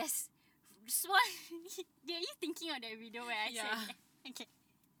 there's small. Are you thinking of that video where I Yeah. said? Okay.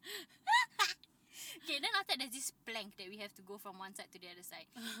 Okay, then after that, there's this plank that we have to go from one side to the other side.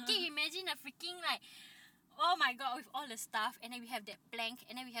 Okay, imagine a freaking like, oh my god, with all the stuff, and then we have that plank,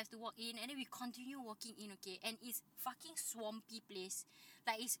 and then we have to walk in, and then we continue walking in, okay, and it's fucking swampy place.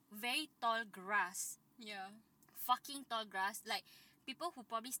 Like, it's very tall grass. Yeah. Fucking tall grass. Like, people who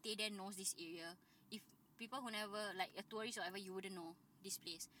probably stay there knows this area. If people who never, like a tourist or whatever, you wouldn't know this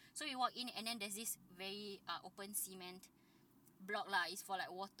place. So we walk in, and then there's this very open cement block lah. It's for like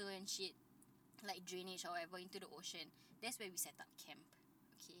water and shit, like drainage or whatever into the ocean. That's where we set up camp.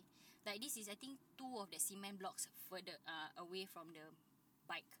 Okay, like this is, I think, 2 of the cement blocks further away from the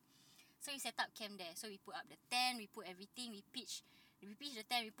bike. So we set up camp there. So we put up the tent, we put everything, we pitch the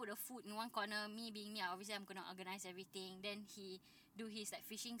tent, we put the food in one corner. Me being me, obviously I'm gonna organize everything. Then he do his like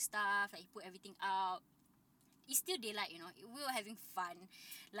fishing stuff, like he put everything out. It's still daylight, you know. We were having fun.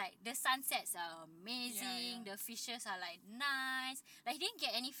 Like, the sunsets are amazing. Yeah. The fishes are like nice. Like, he didn't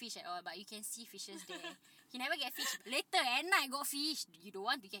get any fish at all, but you can see fishes there. He never get fish. Later at night got fish. You don't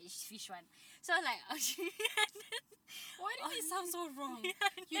want to get fish one. So like, Why did it sound so wrong?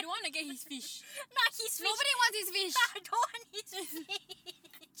 You don't want to get his fish. not his fish. Nobody wants his fish. I don't want his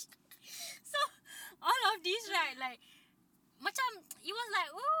fish. So all of this, right, like, macam it was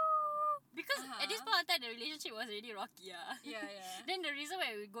like, ooh, because at this point of time the relationship was already rocky. Yeah. Then the reason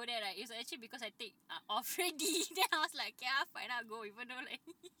why we go there, right, is actually because I take off already. Then I was like, yeah, fine, I'll go, even though like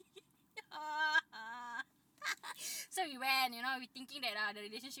so we went, you know, we thinking that the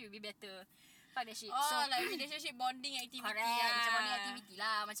relationship will be better. Fuck that shit. Oh, So like relationship bonding activity. correct, macam bonding activity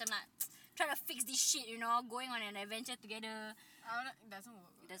lah. Macam nak try to fix this shit, you know, going on an adventure together. It doesn't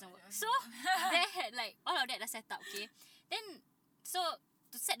work. It doesn't work. So they had like all of that dah set up, okay. Then so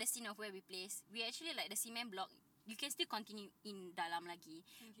to set the scene of where we place, we actually like the cement block. You can still continue in dalam lagi.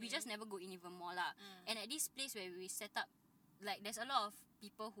 We just never go in even more lah. And at this place where we set up, like there's a lot of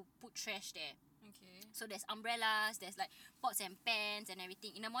people who put trash there. Okay. So there's umbrellas, there's like pots and pans and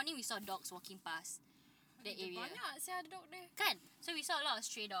everything. In the morning we saw dogs walking past that area. Banyak saya ada dog there. Kan? So we saw a lot of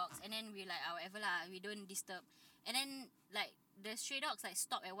stray dogs, and then we like, whatever lah, we don't disturb. And then like the stray dogs like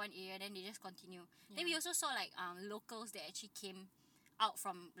stop at one area, then they just continue. Then we also saw like locals that actually came out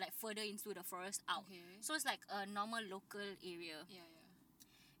from like further into the forest out. Okay. So it's like a normal local area. Yeah.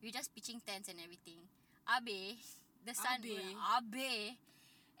 We just pitching tents and everything. Abe, the sun. Abe.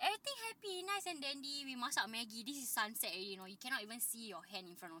 Everything happy, nice and dandy. We masak Maggie. This is sunset already, you know. You cannot even see your hand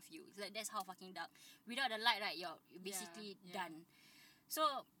in front of you. It's like, that's how fucking dark. Without the light, right, you're basically done. So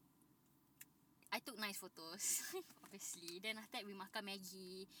I took nice photos, obviously. Then after that, we makan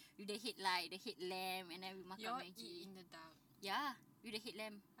Maggie with the headlight, the headlamp, and then we makan Y'all Maggie. eat in the dark. Yeah, with the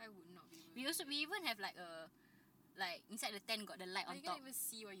headlamp. I would not be able to. We even have like a, like inside the tent got the light on You top. can't even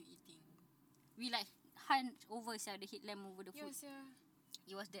see what you're eating. We like hunt over the headlamp over the food. Yes, yeah.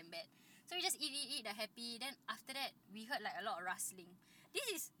 It was damn bad. So we just eat, the happy. Then after that, we heard like a lot of rustling. This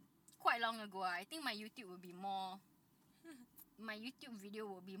is quite long ago. I think my YouTube will be more. My YouTube video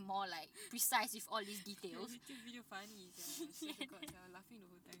will be more like precise with all these Your details. YouTube video funny. I was laughing the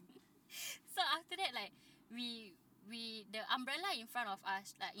whole time. So after that, like we the umbrella in front of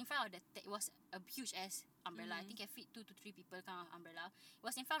us, like in front of the it was a huge ass umbrella. I think can fit 2 to 3 people kind of umbrella. It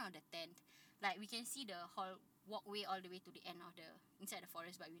was in front of the tent. Like we can see the whole walkway all the way to the end of the inside the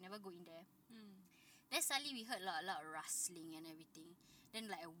forest, but we never go in there. Then suddenly we heard a lot of rustling and everything. Then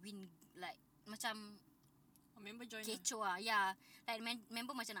like a wind, like macam Member join kecoh lah. Yeah, like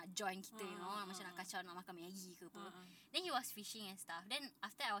member macam nak join kita, you know, macam nak kacau, nak makan Maggi ke apa. Then he was fishing and stuff. Then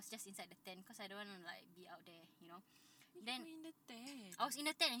after I was just inside the tent because I don't want to like be out there, you know. Then in the tent. I was in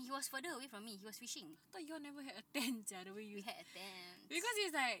the tent and he was further away from me. He was fishing. I thought you all never had a tent, the way you We had a tent. Because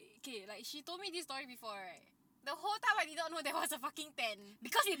it's like, okay, like she told me this story before, right? The whole time I did not know there was a fucking tent.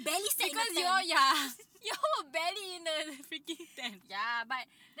 Because we barely sat in the Because tent. you all were barely in the freaking tent. Yeah, but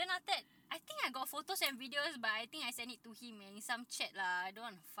then after that, I think I got photos and videos, but I think I sent it to him in some chat lah. I don't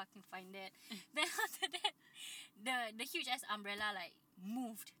want to fucking find that. Then after that, the huge ass umbrella like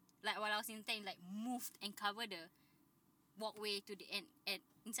moved. Like while I was in the tent, like moved and covered the walkway to the end at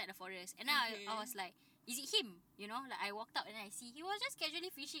inside the forest. And then Okay. I was like, is it him? You know, like I walked up and I see he was just casually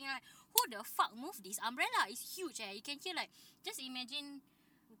fishing. Like, who the fuck moved this umbrella? It's huge. You can hear like, just imagine.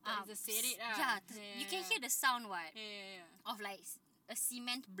 The serit lah. You can hear the sound Yeah. of like a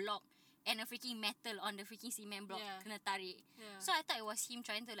cement block and a freaking metal on the freaking cement block kena tarik. Yeah. So I thought it was him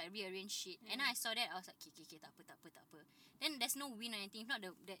trying to like rearrange shit. And then I saw that, I was like, okay, tak apa. Then there's no wind or anything. If not,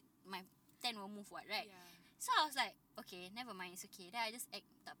 that my tent will move right? Yeah. So I was like, okay, never mind, it's okay. Then I just act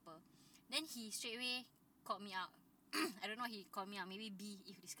tak apa. Then he straight away called me out. I don't know, he called me out. Maybe B,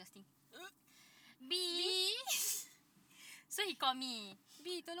 if disgusting. B. So he called me.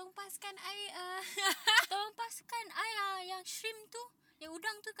 B, tolong paskan I Tolong paskan I yang shrimp tu, yang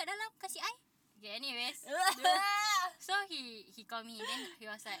udang tu kat dalam, kasih I. Okay, anyways. So he called me. Then he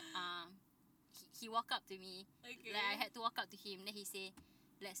was like, he walked up to me. Okay. Like I had to walk up to him. Then he say,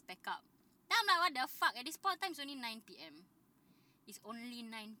 let's pack up. Then I'm like, what the fuck? At this point in time, it's only 9 p.m. It's only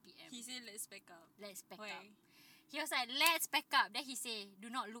 9 p.m. He said let's pack up. Let's pack Why? up. He was like, let's pack up. Then he say,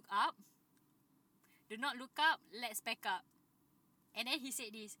 do not look up. Do not look up. Let's pack up. And then he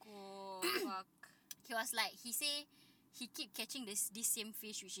said this. Oh, fuck. He was like, he say, he keep catching this same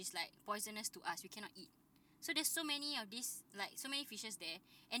fish which is like poisonous to us. We cannot eat. So there's so many of this, like so many fishes there.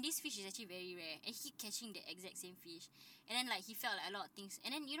 And this fish is actually very rare. And he keep catching the exact same fish. And then like he felt like a lot of things.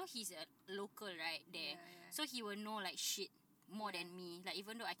 And then you know he's a local right there. Yeah. So he will know like shit more than me. Like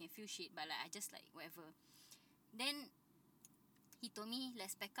even though I can feel shit, but like I just like whatever. Then he told me,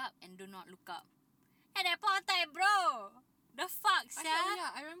 let's pack up and do not look up. At that point of time, bro, the fuck,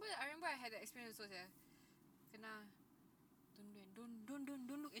 I remember I had that experience also, Kena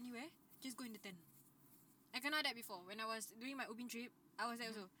don't look anywhere. Just go in the tent. I kena that before when I was doing my Ubin trip. I was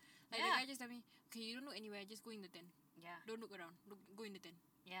there also. Like the guy just told me, okay, you don't look anywhere. Just go in the tent. Yeah. Don't look around. Go in the tent.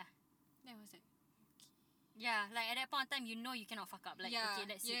 Yeah. Then I was like, Yeah, like at that point of time, you know you cannot fuck up. Like, okay,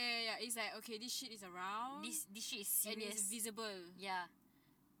 that's it. Yeah. It's like, okay, this shit is around. This shit is and serious. it's visible. Yeah.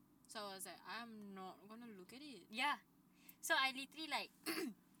 So I was like, I'm not gonna look at it. Yeah. So I literally like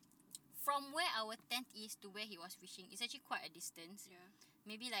from where our tent is to where he was fishing, it's actually quite a distance. Yeah.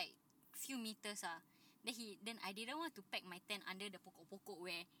 Maybe like few meters. Then I didn't want to pack my tent under the pokok-pokok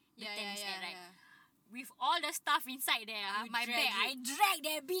where the tent is at, right? Yeah. With all the stuff inside there, You my drag bag, it. I dragged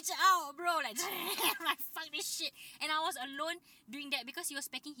that bitch out, bro. Like, like, fuck this shit. And I was alone doing that because he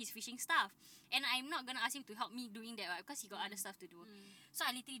was packing his fishing stuff. And I'm not gonna ask him to help me doing that, right? Because he got other stuff to do. So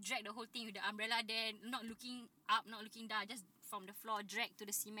I literally dragged the whole thing with the umbrella there, not looking up, not looking down, just from the floor, dragged to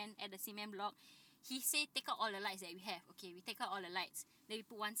the cement, at the cement block. He said, take out all the lights that we have. Okay, we take out all the lights. Then we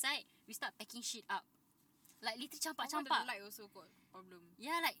put one side, we start packing shit up. Like, literally campak-campak. The light also got problem.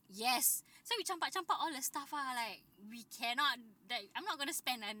 Yeah, like, yes. So we campak-campak all the stuff. Like, we cannot, like, I'm not going to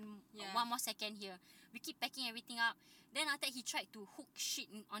spend one more second here. We keep packing everything up. Then after that, he tried to hook shit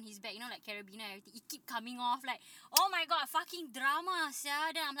on his back, you know, like carabiner and everything. It keep coming off, like, oh my god, fucking drama,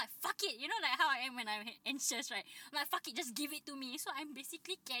 sia. Then I'm like, fuck it. You know, like how I am when I'm anxious, right? I'm like, fuck it, just give it to me. So I'm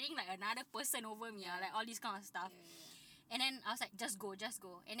basically carrying like another person over me, like all this kind of stuff. Yeah. And then I was like, just go.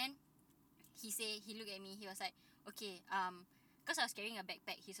 And then he looked at me, he was like, okay, because I was carrying a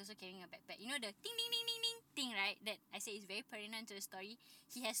backpack, he's also carrying a backpack. You know the ding ding ding ding ding thing, right? That I say is very pertinent to the story.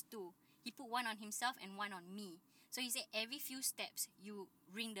 He has two. He put one on himself and one on me. So he said every few steps you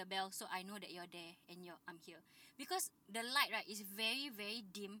ring the bell so I know that you're there and I'm here. Because the light, right, is very, very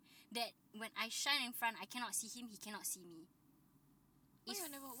dim that when I shine in front, I cannot see him, he cannot see me. Why It's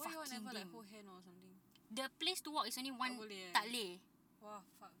you never fucking like dim. hold hand or something? The place to walk is only one, boleh, tak leh. Wow,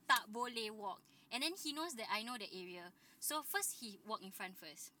 fuck. Tak boleh walk. And then he knows that I know the area. So first he walk in front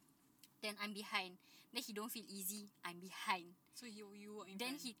first. Then I'm behind. Then he don't feel easy. I'm behind. So you walk in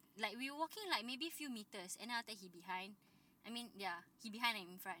Then front. we were walking like maybe a few meters. And then after he behind. I mean, yeah. He behind,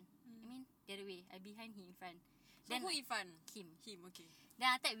 I'm in front. I mean, the other way. I behind, he in front. So who in front? Him. Him, okay. Then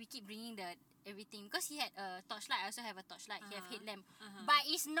after that, we keep bringing the everything. Because he had a torchlight. I also have a torchlight. He have headlamp. But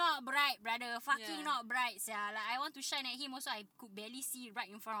it's not bright, brother. Fucking not bright, sia. Like, I want to shine at him also. I could barely see right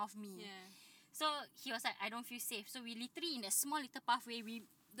in front of me. Yeah. So he was like, I don't feel safe. So we literally in a small little pathway, we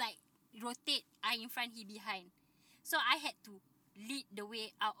like rotate, I in front, he behind. So I had to lead the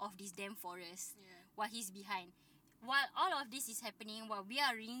way out of this damn forest while he's behind. While all of this is happening, while we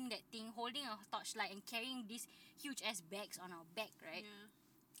are ringing that thing, holding a torchlight and carrying these huge ass bags on our back, right? Yeah.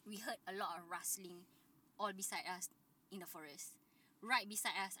 We heard a lot of rustling all beside us in the forest. Right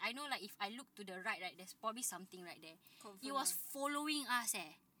beside us. I know like if I look to the right, there's probably something right there. Confirm, It was following us,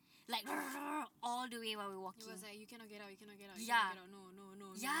 like all the way while we were walking. He was like, you cannot get out. You cannot get out. Yeah. No.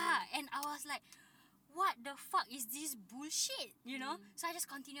 Yeah, and I was like, what the fuck is this bullshit? You know? So I just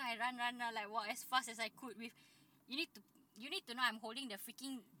continue. I run, like walk as fast as I could. With you need to know I'm holding the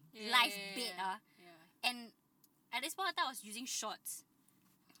freaking life bait. Yeah. And at this point of time, I was using shorts.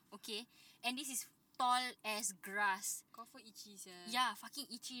 Okay. And this is tall as grass. Confirm itchy sia. Yeah, fucking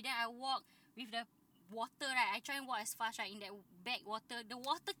itchy. Then I walk with the water, right? I try and walk as fast, right? In that bag water. The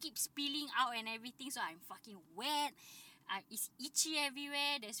water keeps spilling out and everything. So I'm fucking wet. It's itchy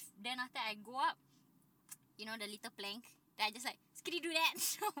everywhere. Then after I go up, you know, the little plank. Then I just like, skitty do that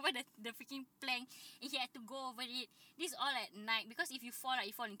over the freaking plank. And he had to go over it. This is all at night. Because if you fall, right,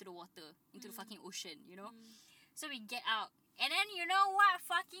 you fall into the water. Into the fucking ocean, you know. So we get out. And then you know what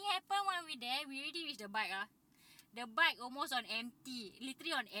fucking happened when we there? We already reached the bike. The bike almost on empty.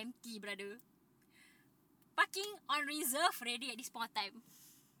 Literally on empty, brother. Fucking on reserve already at this point of time.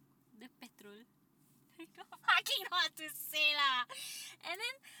 The petrol. I don't fucking know what to say lah. And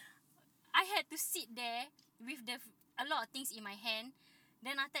then I had to sit there with a lot of things in my hand.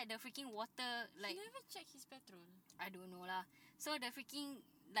 Then after that, the freaking water, like, He never check his petrol. I don't know lah. So the freaking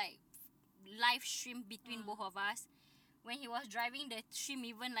like live stream between both of us. When he was driving, the stream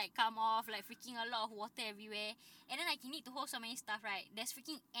even like come off, like freaking a lot of water everywhere. And then like he need to hold so many stuff, right? There's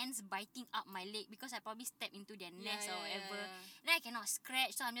freaking ants biting up my leg because I probably stepped into their nest or whatever. Then I cannot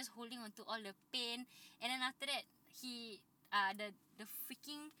scratch, so I'm just holding onto all the pain. And then after that, the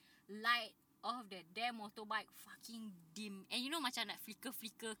freaking light of the damn motorbike fucking dim. And you know macam nak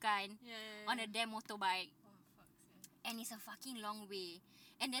flicker kan on a damn motorbike. Oh fuck sia. And it's a fucking long way.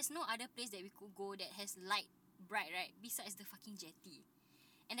 And there's no other place that we could go that has light bright, right? Besides the fucking jetty.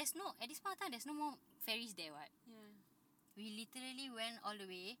 And at this point of time, there's no more ferries there, what? Yeah. We literally went all the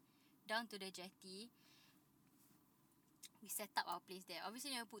way down to the jetty. We set up our place there.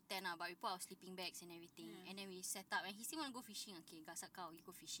 Obviously, never put tent, but we put our sleeping bags and everything. Yeah. And then we set up. And he still want to go fishing. Okay, gasak kau, you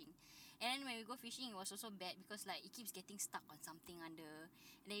go fishing. And then when we go fishing, it was also bad because like it keeps getting stuck on something under.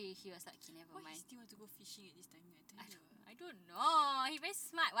 And then he was like, okay, never Why mind. he still want to go fishing at this time? I don't know. He very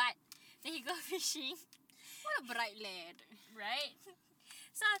smart, what? Then he go fishing. What a bright lad. Right?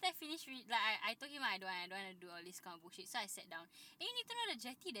 So after I finished, like I told him I don't want to do all this kind of bullshit. So I sat down. And you need to know the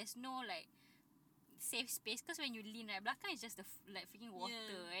jetty, there's no like safe space because when you lean, right, belakang is just the like freaking water.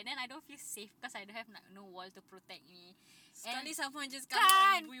 Yeah. And then I don't feel safe because I don't have like, no wall to protect me. Sekali someone just come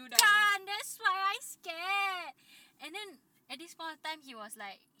and pull you down. That's why I scared. And then at this point of time, he was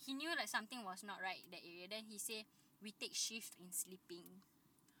like, he knew like something was not right in that area. Then he said, we take shift in sleeping.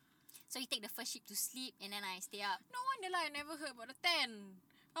 So you take the first shift to sleep and then I stay up. No wonder lah I never heard about the tent.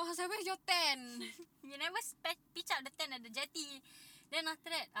 I was like, where's your tent? You never pitch up the tent at the jetty. Then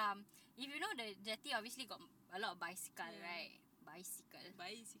after that, if you know the jetty obviously got a lot of bicycle, right? Bicycle.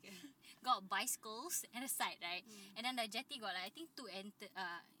 Got bicycles at the side, right? And then the jetty got like I think 2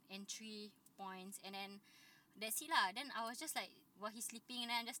 entry points. And then that's it lah. Then I was just like, while he's sleeping,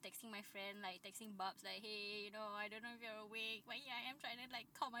 and then I'm just texting my friend, like texting Babs, like, hey, you know, I don't know if you're awake, but yeah, I am trying to like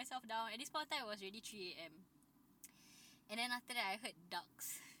calm myself down. At this point in time, it was already 3 a.m. And then after that, I heard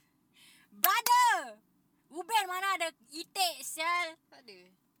ducks. Brother! Uben mana ada itik, sial? Tak ada.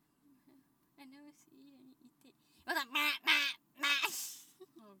 I never see any itik. It was like, mak.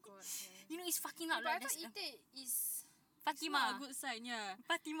 Oh god. You know, it's fucking loud. But I Like, thought itik is Fatima. not a good sign, yeah.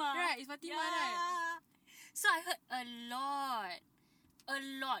 Fatima. Right, it's Fatima, right? So I heard a lot.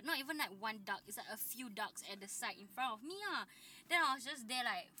 Not even like one duck. It's like a few ducks at the side in front of me. Then I was just there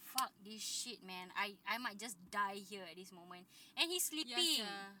like, fuck this shit, man. I might just die here at this moment. And he's sleeping.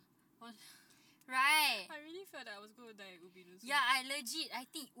 Yes, Right. I really felt that I was going to die at Ubin also. Yeah, I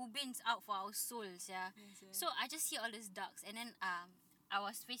think Ubin's out for our souls, yeah. Yes, yeah. So I just see all these ducks. And then I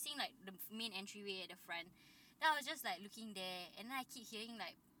was facing like the main entryway at the front. Then I was just like looking there. And then I keep hearing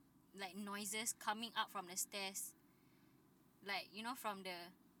like noises coming up from the stairs. Like, you know, from the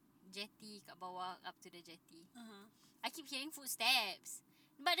jetty kat bawah up to the jetty. I keep hearing footsteps.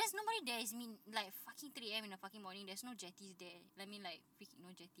 But there's nobody there. It's like fucking 3 a.m. in the fucking morning. There's no jetties there. I mean like freaking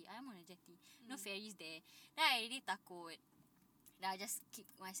no jetty. I am on a jetty. No ferries there. Then I really takut. Then I just keep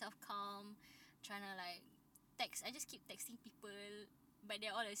myself calm. Trying to like text. I just keep texting people. But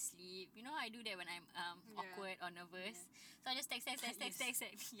they're all asleep. You know I do that when I'm awkward or nervous. So I just text.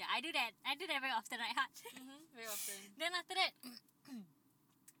 Yeah, I do that. I do that very often, right, Hart? Very often. Then after that,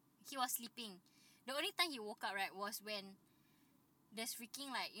 he was sleeping. The only time he woke up, right, was when there's freaking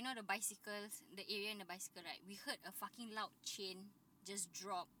like, you know, the bicycles, the area in the bicycle, right? We heard a fucking loud chain just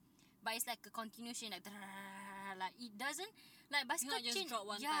drop. But it's like a continuous chain, like it doesn't, like bicycle Not just chain. drop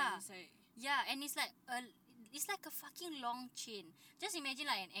one time. It's like, Yeah, and it's like a fucking long chain. Just imagine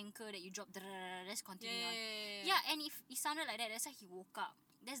like an anchor that you drop, just continue on. Yeah, and if it sounded like that, that's why he woke up.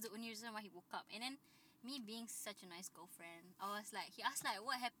 That's the only reason why he woke up. And then me being such a nice girlfriend, I was like, he asked like,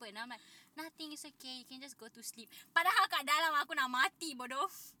 what happened? I'm like, nothing, it's okay, you can just go to sleep. Padahal kat dalam aku nak mati, bodoh.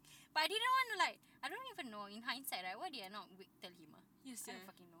 But I didn't want to like, I don't even know in hindsight, right? Why did I not tell him? Yes, I don't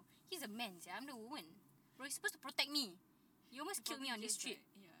fucking know. He's a man, I'm the woman. Bro, he's supposed to protect me. You almost killed me on this trip.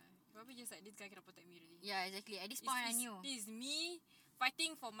 Like, yeah. Probably just like, this guy cannot protect me really. Yeah, exactly. At this point, I knew. This is me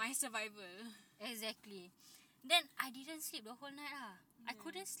fighting for my survival. Exactly. Then I didn't sleep the whole night. I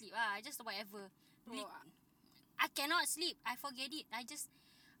couldn't sleep. I just whatever. Bro, I cannot sleep. I forget it.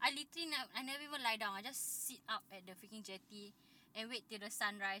 I literally, I never even lie down. I just sit up at the freaking jetty and wait till the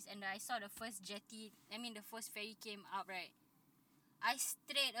sunrise. And I saw the first the first ferry came up, right? I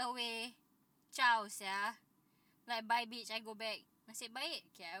straight away, ciao, sia. Like, bye, bitch, I go back. Nasib baik.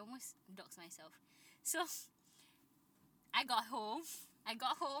 Okay, I almost doxed myself. So, I got home.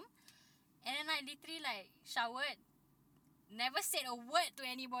 And then I literally, like, showered. Never said a word to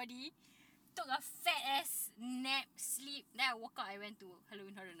anybody. Took a fat ass nap, sleep. Then I woke up, I went to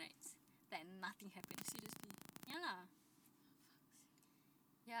Halloween Horror Nights. Like, nothing happened. seriously. Yeah lah.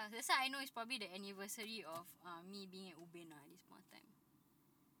 Yeah, that's why I know it's probably the anniversary of me being at Ubin at this point of time.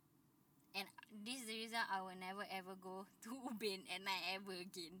 And this is the reason I will never ever go to Ubin at night ever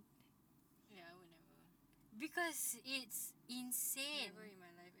again. Yeah, I would never. Because it's insane. Never in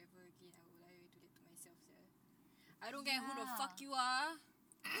my life ever again I would do that to myself, sir. I don't care who the fuck you are.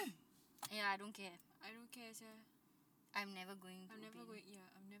 Yeah, I don't care. I don't care, sir. I'm never going to I'm never Ubin. going. Yeah,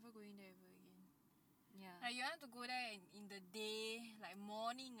 I'm never going there ever again. Yeah. Like, you want to go there in the day, like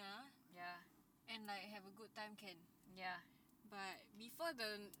morning, Yeah. and like have a good time can. Yeah. But before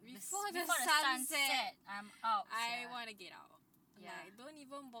the Before sunset, I'm out. I sia. want to get out. Yeah. Like, don't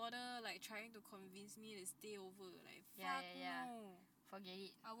even bother like trying to convince me to stay over. Like, Yeah, fuck yeah, yeah. no. Forget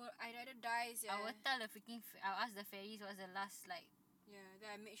it. I'd rather die, yeah. I will tell the freaking. I'll ask the ferries what's the last like. Yeah, then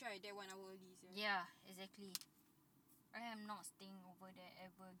I make sure I there 1 hour early, yeah. Yeah, exactly. I am not staying over there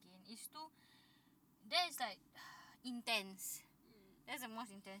ever again. It's too. That is like intense. That's the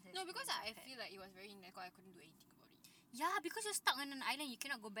most intense. No, because I experience I've had. feel like it was very negative. I couldn't do anything about it. Yeah, because you're stuck on an island, you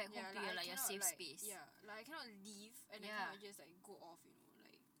cannot go back home to your I your cannot, safe like, space. Yeah, like I cannot leave and I Yeah. cannot just like go off, you know,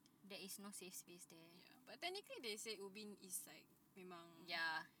 like. There is no safe space there. Yeah, but technically they say Ubin is like memang.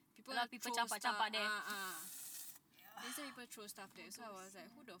 Yeah. People A lot of people throw campak-campak there. They say people throw stuff there, so I was like,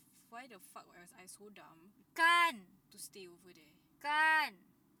 why the fuck was I so dumb Kan. to stay over there? Kan.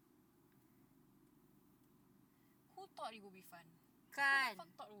 Who thought it would be fun? Kan. Who the fuck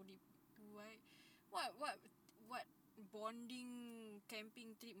thought it would be what bonding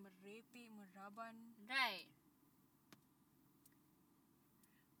camping trip merepek meraban. Right.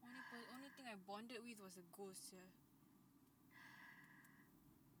 Only thing I bonded with was a ghost, yeah.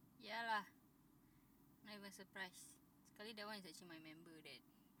 Yeah lah. Not even surprised. Sekali that one is actually my member that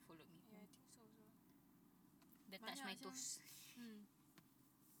followed me. Yeah, I think so also. That touched my Banyak sia. toes. Hmm.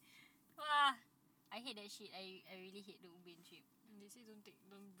 Wah. I hate that shit. I really hate the Ubin trip. And they say don't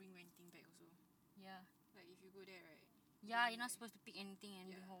bring anything back also. Yeah. Like if you go there, right? Yeah, Don't you're not like- supposed to pick anything and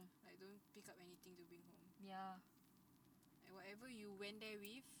bring yeah, home. Like don't pick up anything to bring home. Yeah. Like whatever you went there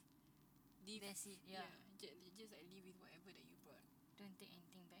with, leave. That's it. Yeah. Just like leave with whatever that you brought. Don't take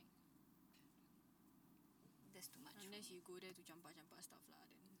anything back. That's too much. Unless you go there to campak stuff lah,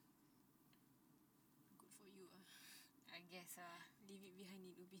 then good for you I guess. Leave it behind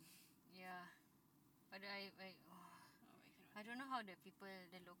in Ubin. Yeah. But I Oh, I cannot. I don't know how the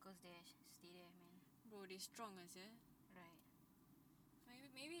locals there stay there, man. Bro, they strong as yeah.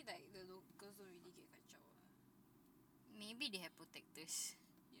 Right. Maybe like the locals don't really get kacau. Maybe they have protectors.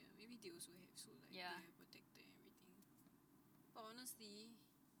 Yeah, maybe they also have, so like Yeah. they have protector and everything. But honestly,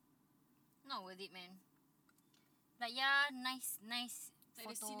 Not worth it, man. Like, yeah, nice like the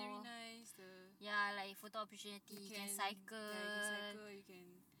photo. scenery nice, Yeah, like photo opportunity. You can cycle. Yeah, you can cycle, you can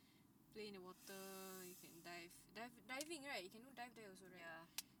play in the water, you can diving, right? You can do dive there also, right? Yeah.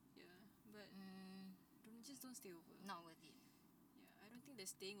 Yeah. But just don't stay over. Not worth it. Yeah, I don't think that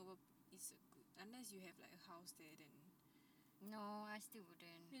staying over is a good, unless you have like a house there then. No, I still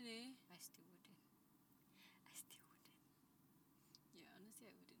wouldn't. Really? I still wouldn't. Yeah, honestly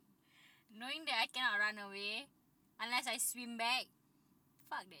I wouldn't. Knowing that I cannot run away unless I swim back.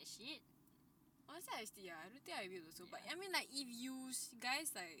 Fuck that shit. Honestly I don't think I will also. But Yeah. I mean like if you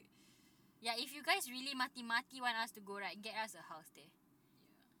guys like Yeah, if you guys really mati-mati want us to go, right, get us a house there.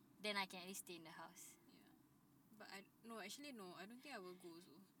 yeah. Then I can at least stay in the house. Yeah. But I don't think I will go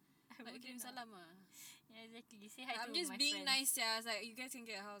also. I Like kirim wouldn't salam Yeah, exactly. Say hi I'm to just my being friends. nice, yeah. It's like you guys can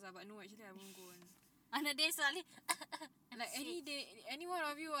get a house, but no, actually I won't go. On a day, suddenly. Like any day, any one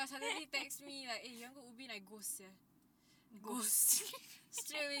of you suddenly text me like, "Hey, you want go Ubin?" I ghost, yeah. Ghost.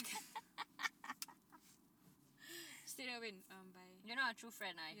 Straight away. Straight away. Bye. You're not a true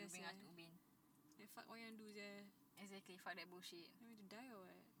friend, if you Yes, bring us yeah. to Ubin. The fuck what you want to do, yeah? Exactly, fuck that bullshit. You want me to die or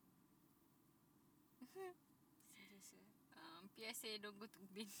what? Serious. PSA, don't go to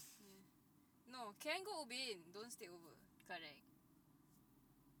Ubin. Yeah. No, can go Ubin. Don't stay over. Correct.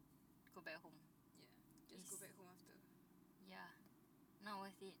 Go back home. Yeah. Just go back home after. Yeah. Not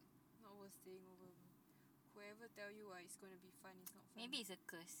worth it. Not worth staying over. Whoever tell you it's gonna be fun, it's not fun. Maybe it's a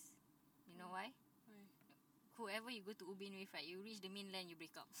curse. You know why? Why? Whoever you go to Ubin with, right, you reach the mainland, you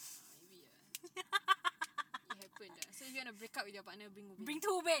break up. Maybe it happened. So if you wanna break up with your partner, bring Ubin. Bring to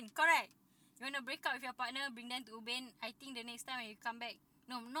Ubin, correct. You wanna break up with your partner, bring them to Ubin. I think the next time when you come back,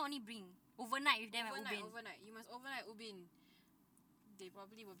 no, not only bring, overnight with them at Ubin. Overnight. You must overnight Ubin. They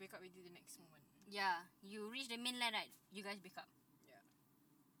probably will break up with you the next moment. Yeah, you reach the mainland, right, you guys break up. Yeah.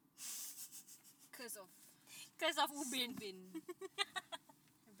 Curse of Ubin.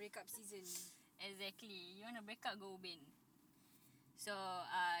 Break up season. Exactly. You wanna break up, go Ubin. So,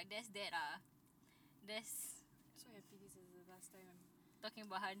 that's that. That's So happy this is the last time. talking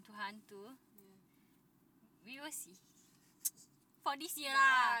about hantu-hantu. Yeah. We will see. For this year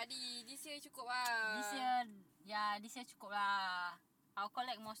lah. This year cukup lah. This year cukup lah. I'll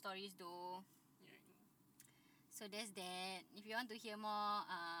collect more stories though. Yeah. So that's that. If you want to hear more,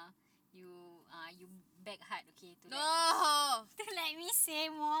 you back hard, okay? To let me say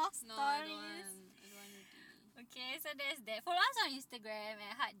more stories. I don't want already. Okay, so that's that. Follow us on Instagram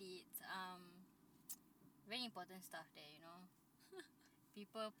at Heartbeats. Very important stuff there, you know.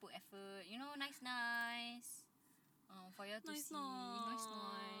 People put effort, you know, nice. For you to see, nice.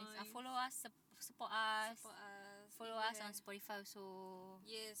 Follow us, support us. Follow us on Spotify also.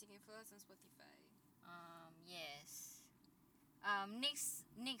 Yes, you can follow us on Spotify. Yes.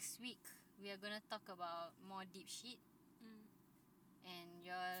 Next week we are gonna talk about more deep shit, and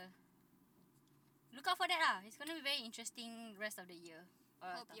y'all look out for that lah. It's gonna be very interesting rest of the year.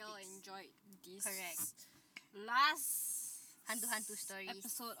 Hope y'all enjoyed this. Correct. Last Hantu stories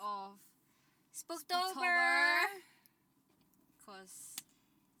episode of Spooktober. Cause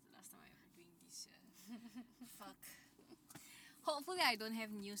the last time I'm doing this. Fuck. Hopefully I don't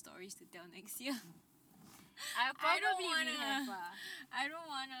have new stories to tell next year. I probably will wanna. have. I don't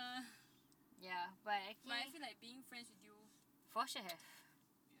wanna. Yeah, but But I feel like being friends with you. for sure have.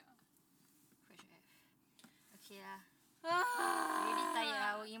 Yeah. For sure have. Okay lah. Really tired.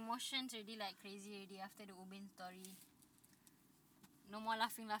 Our emotions already like crazy already after the Ubin story. No more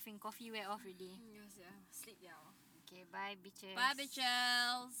laughing. Coffee wear off already. Yes, yeah. Sleep now. Okay, bye bitches. Bye,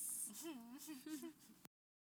 bitches.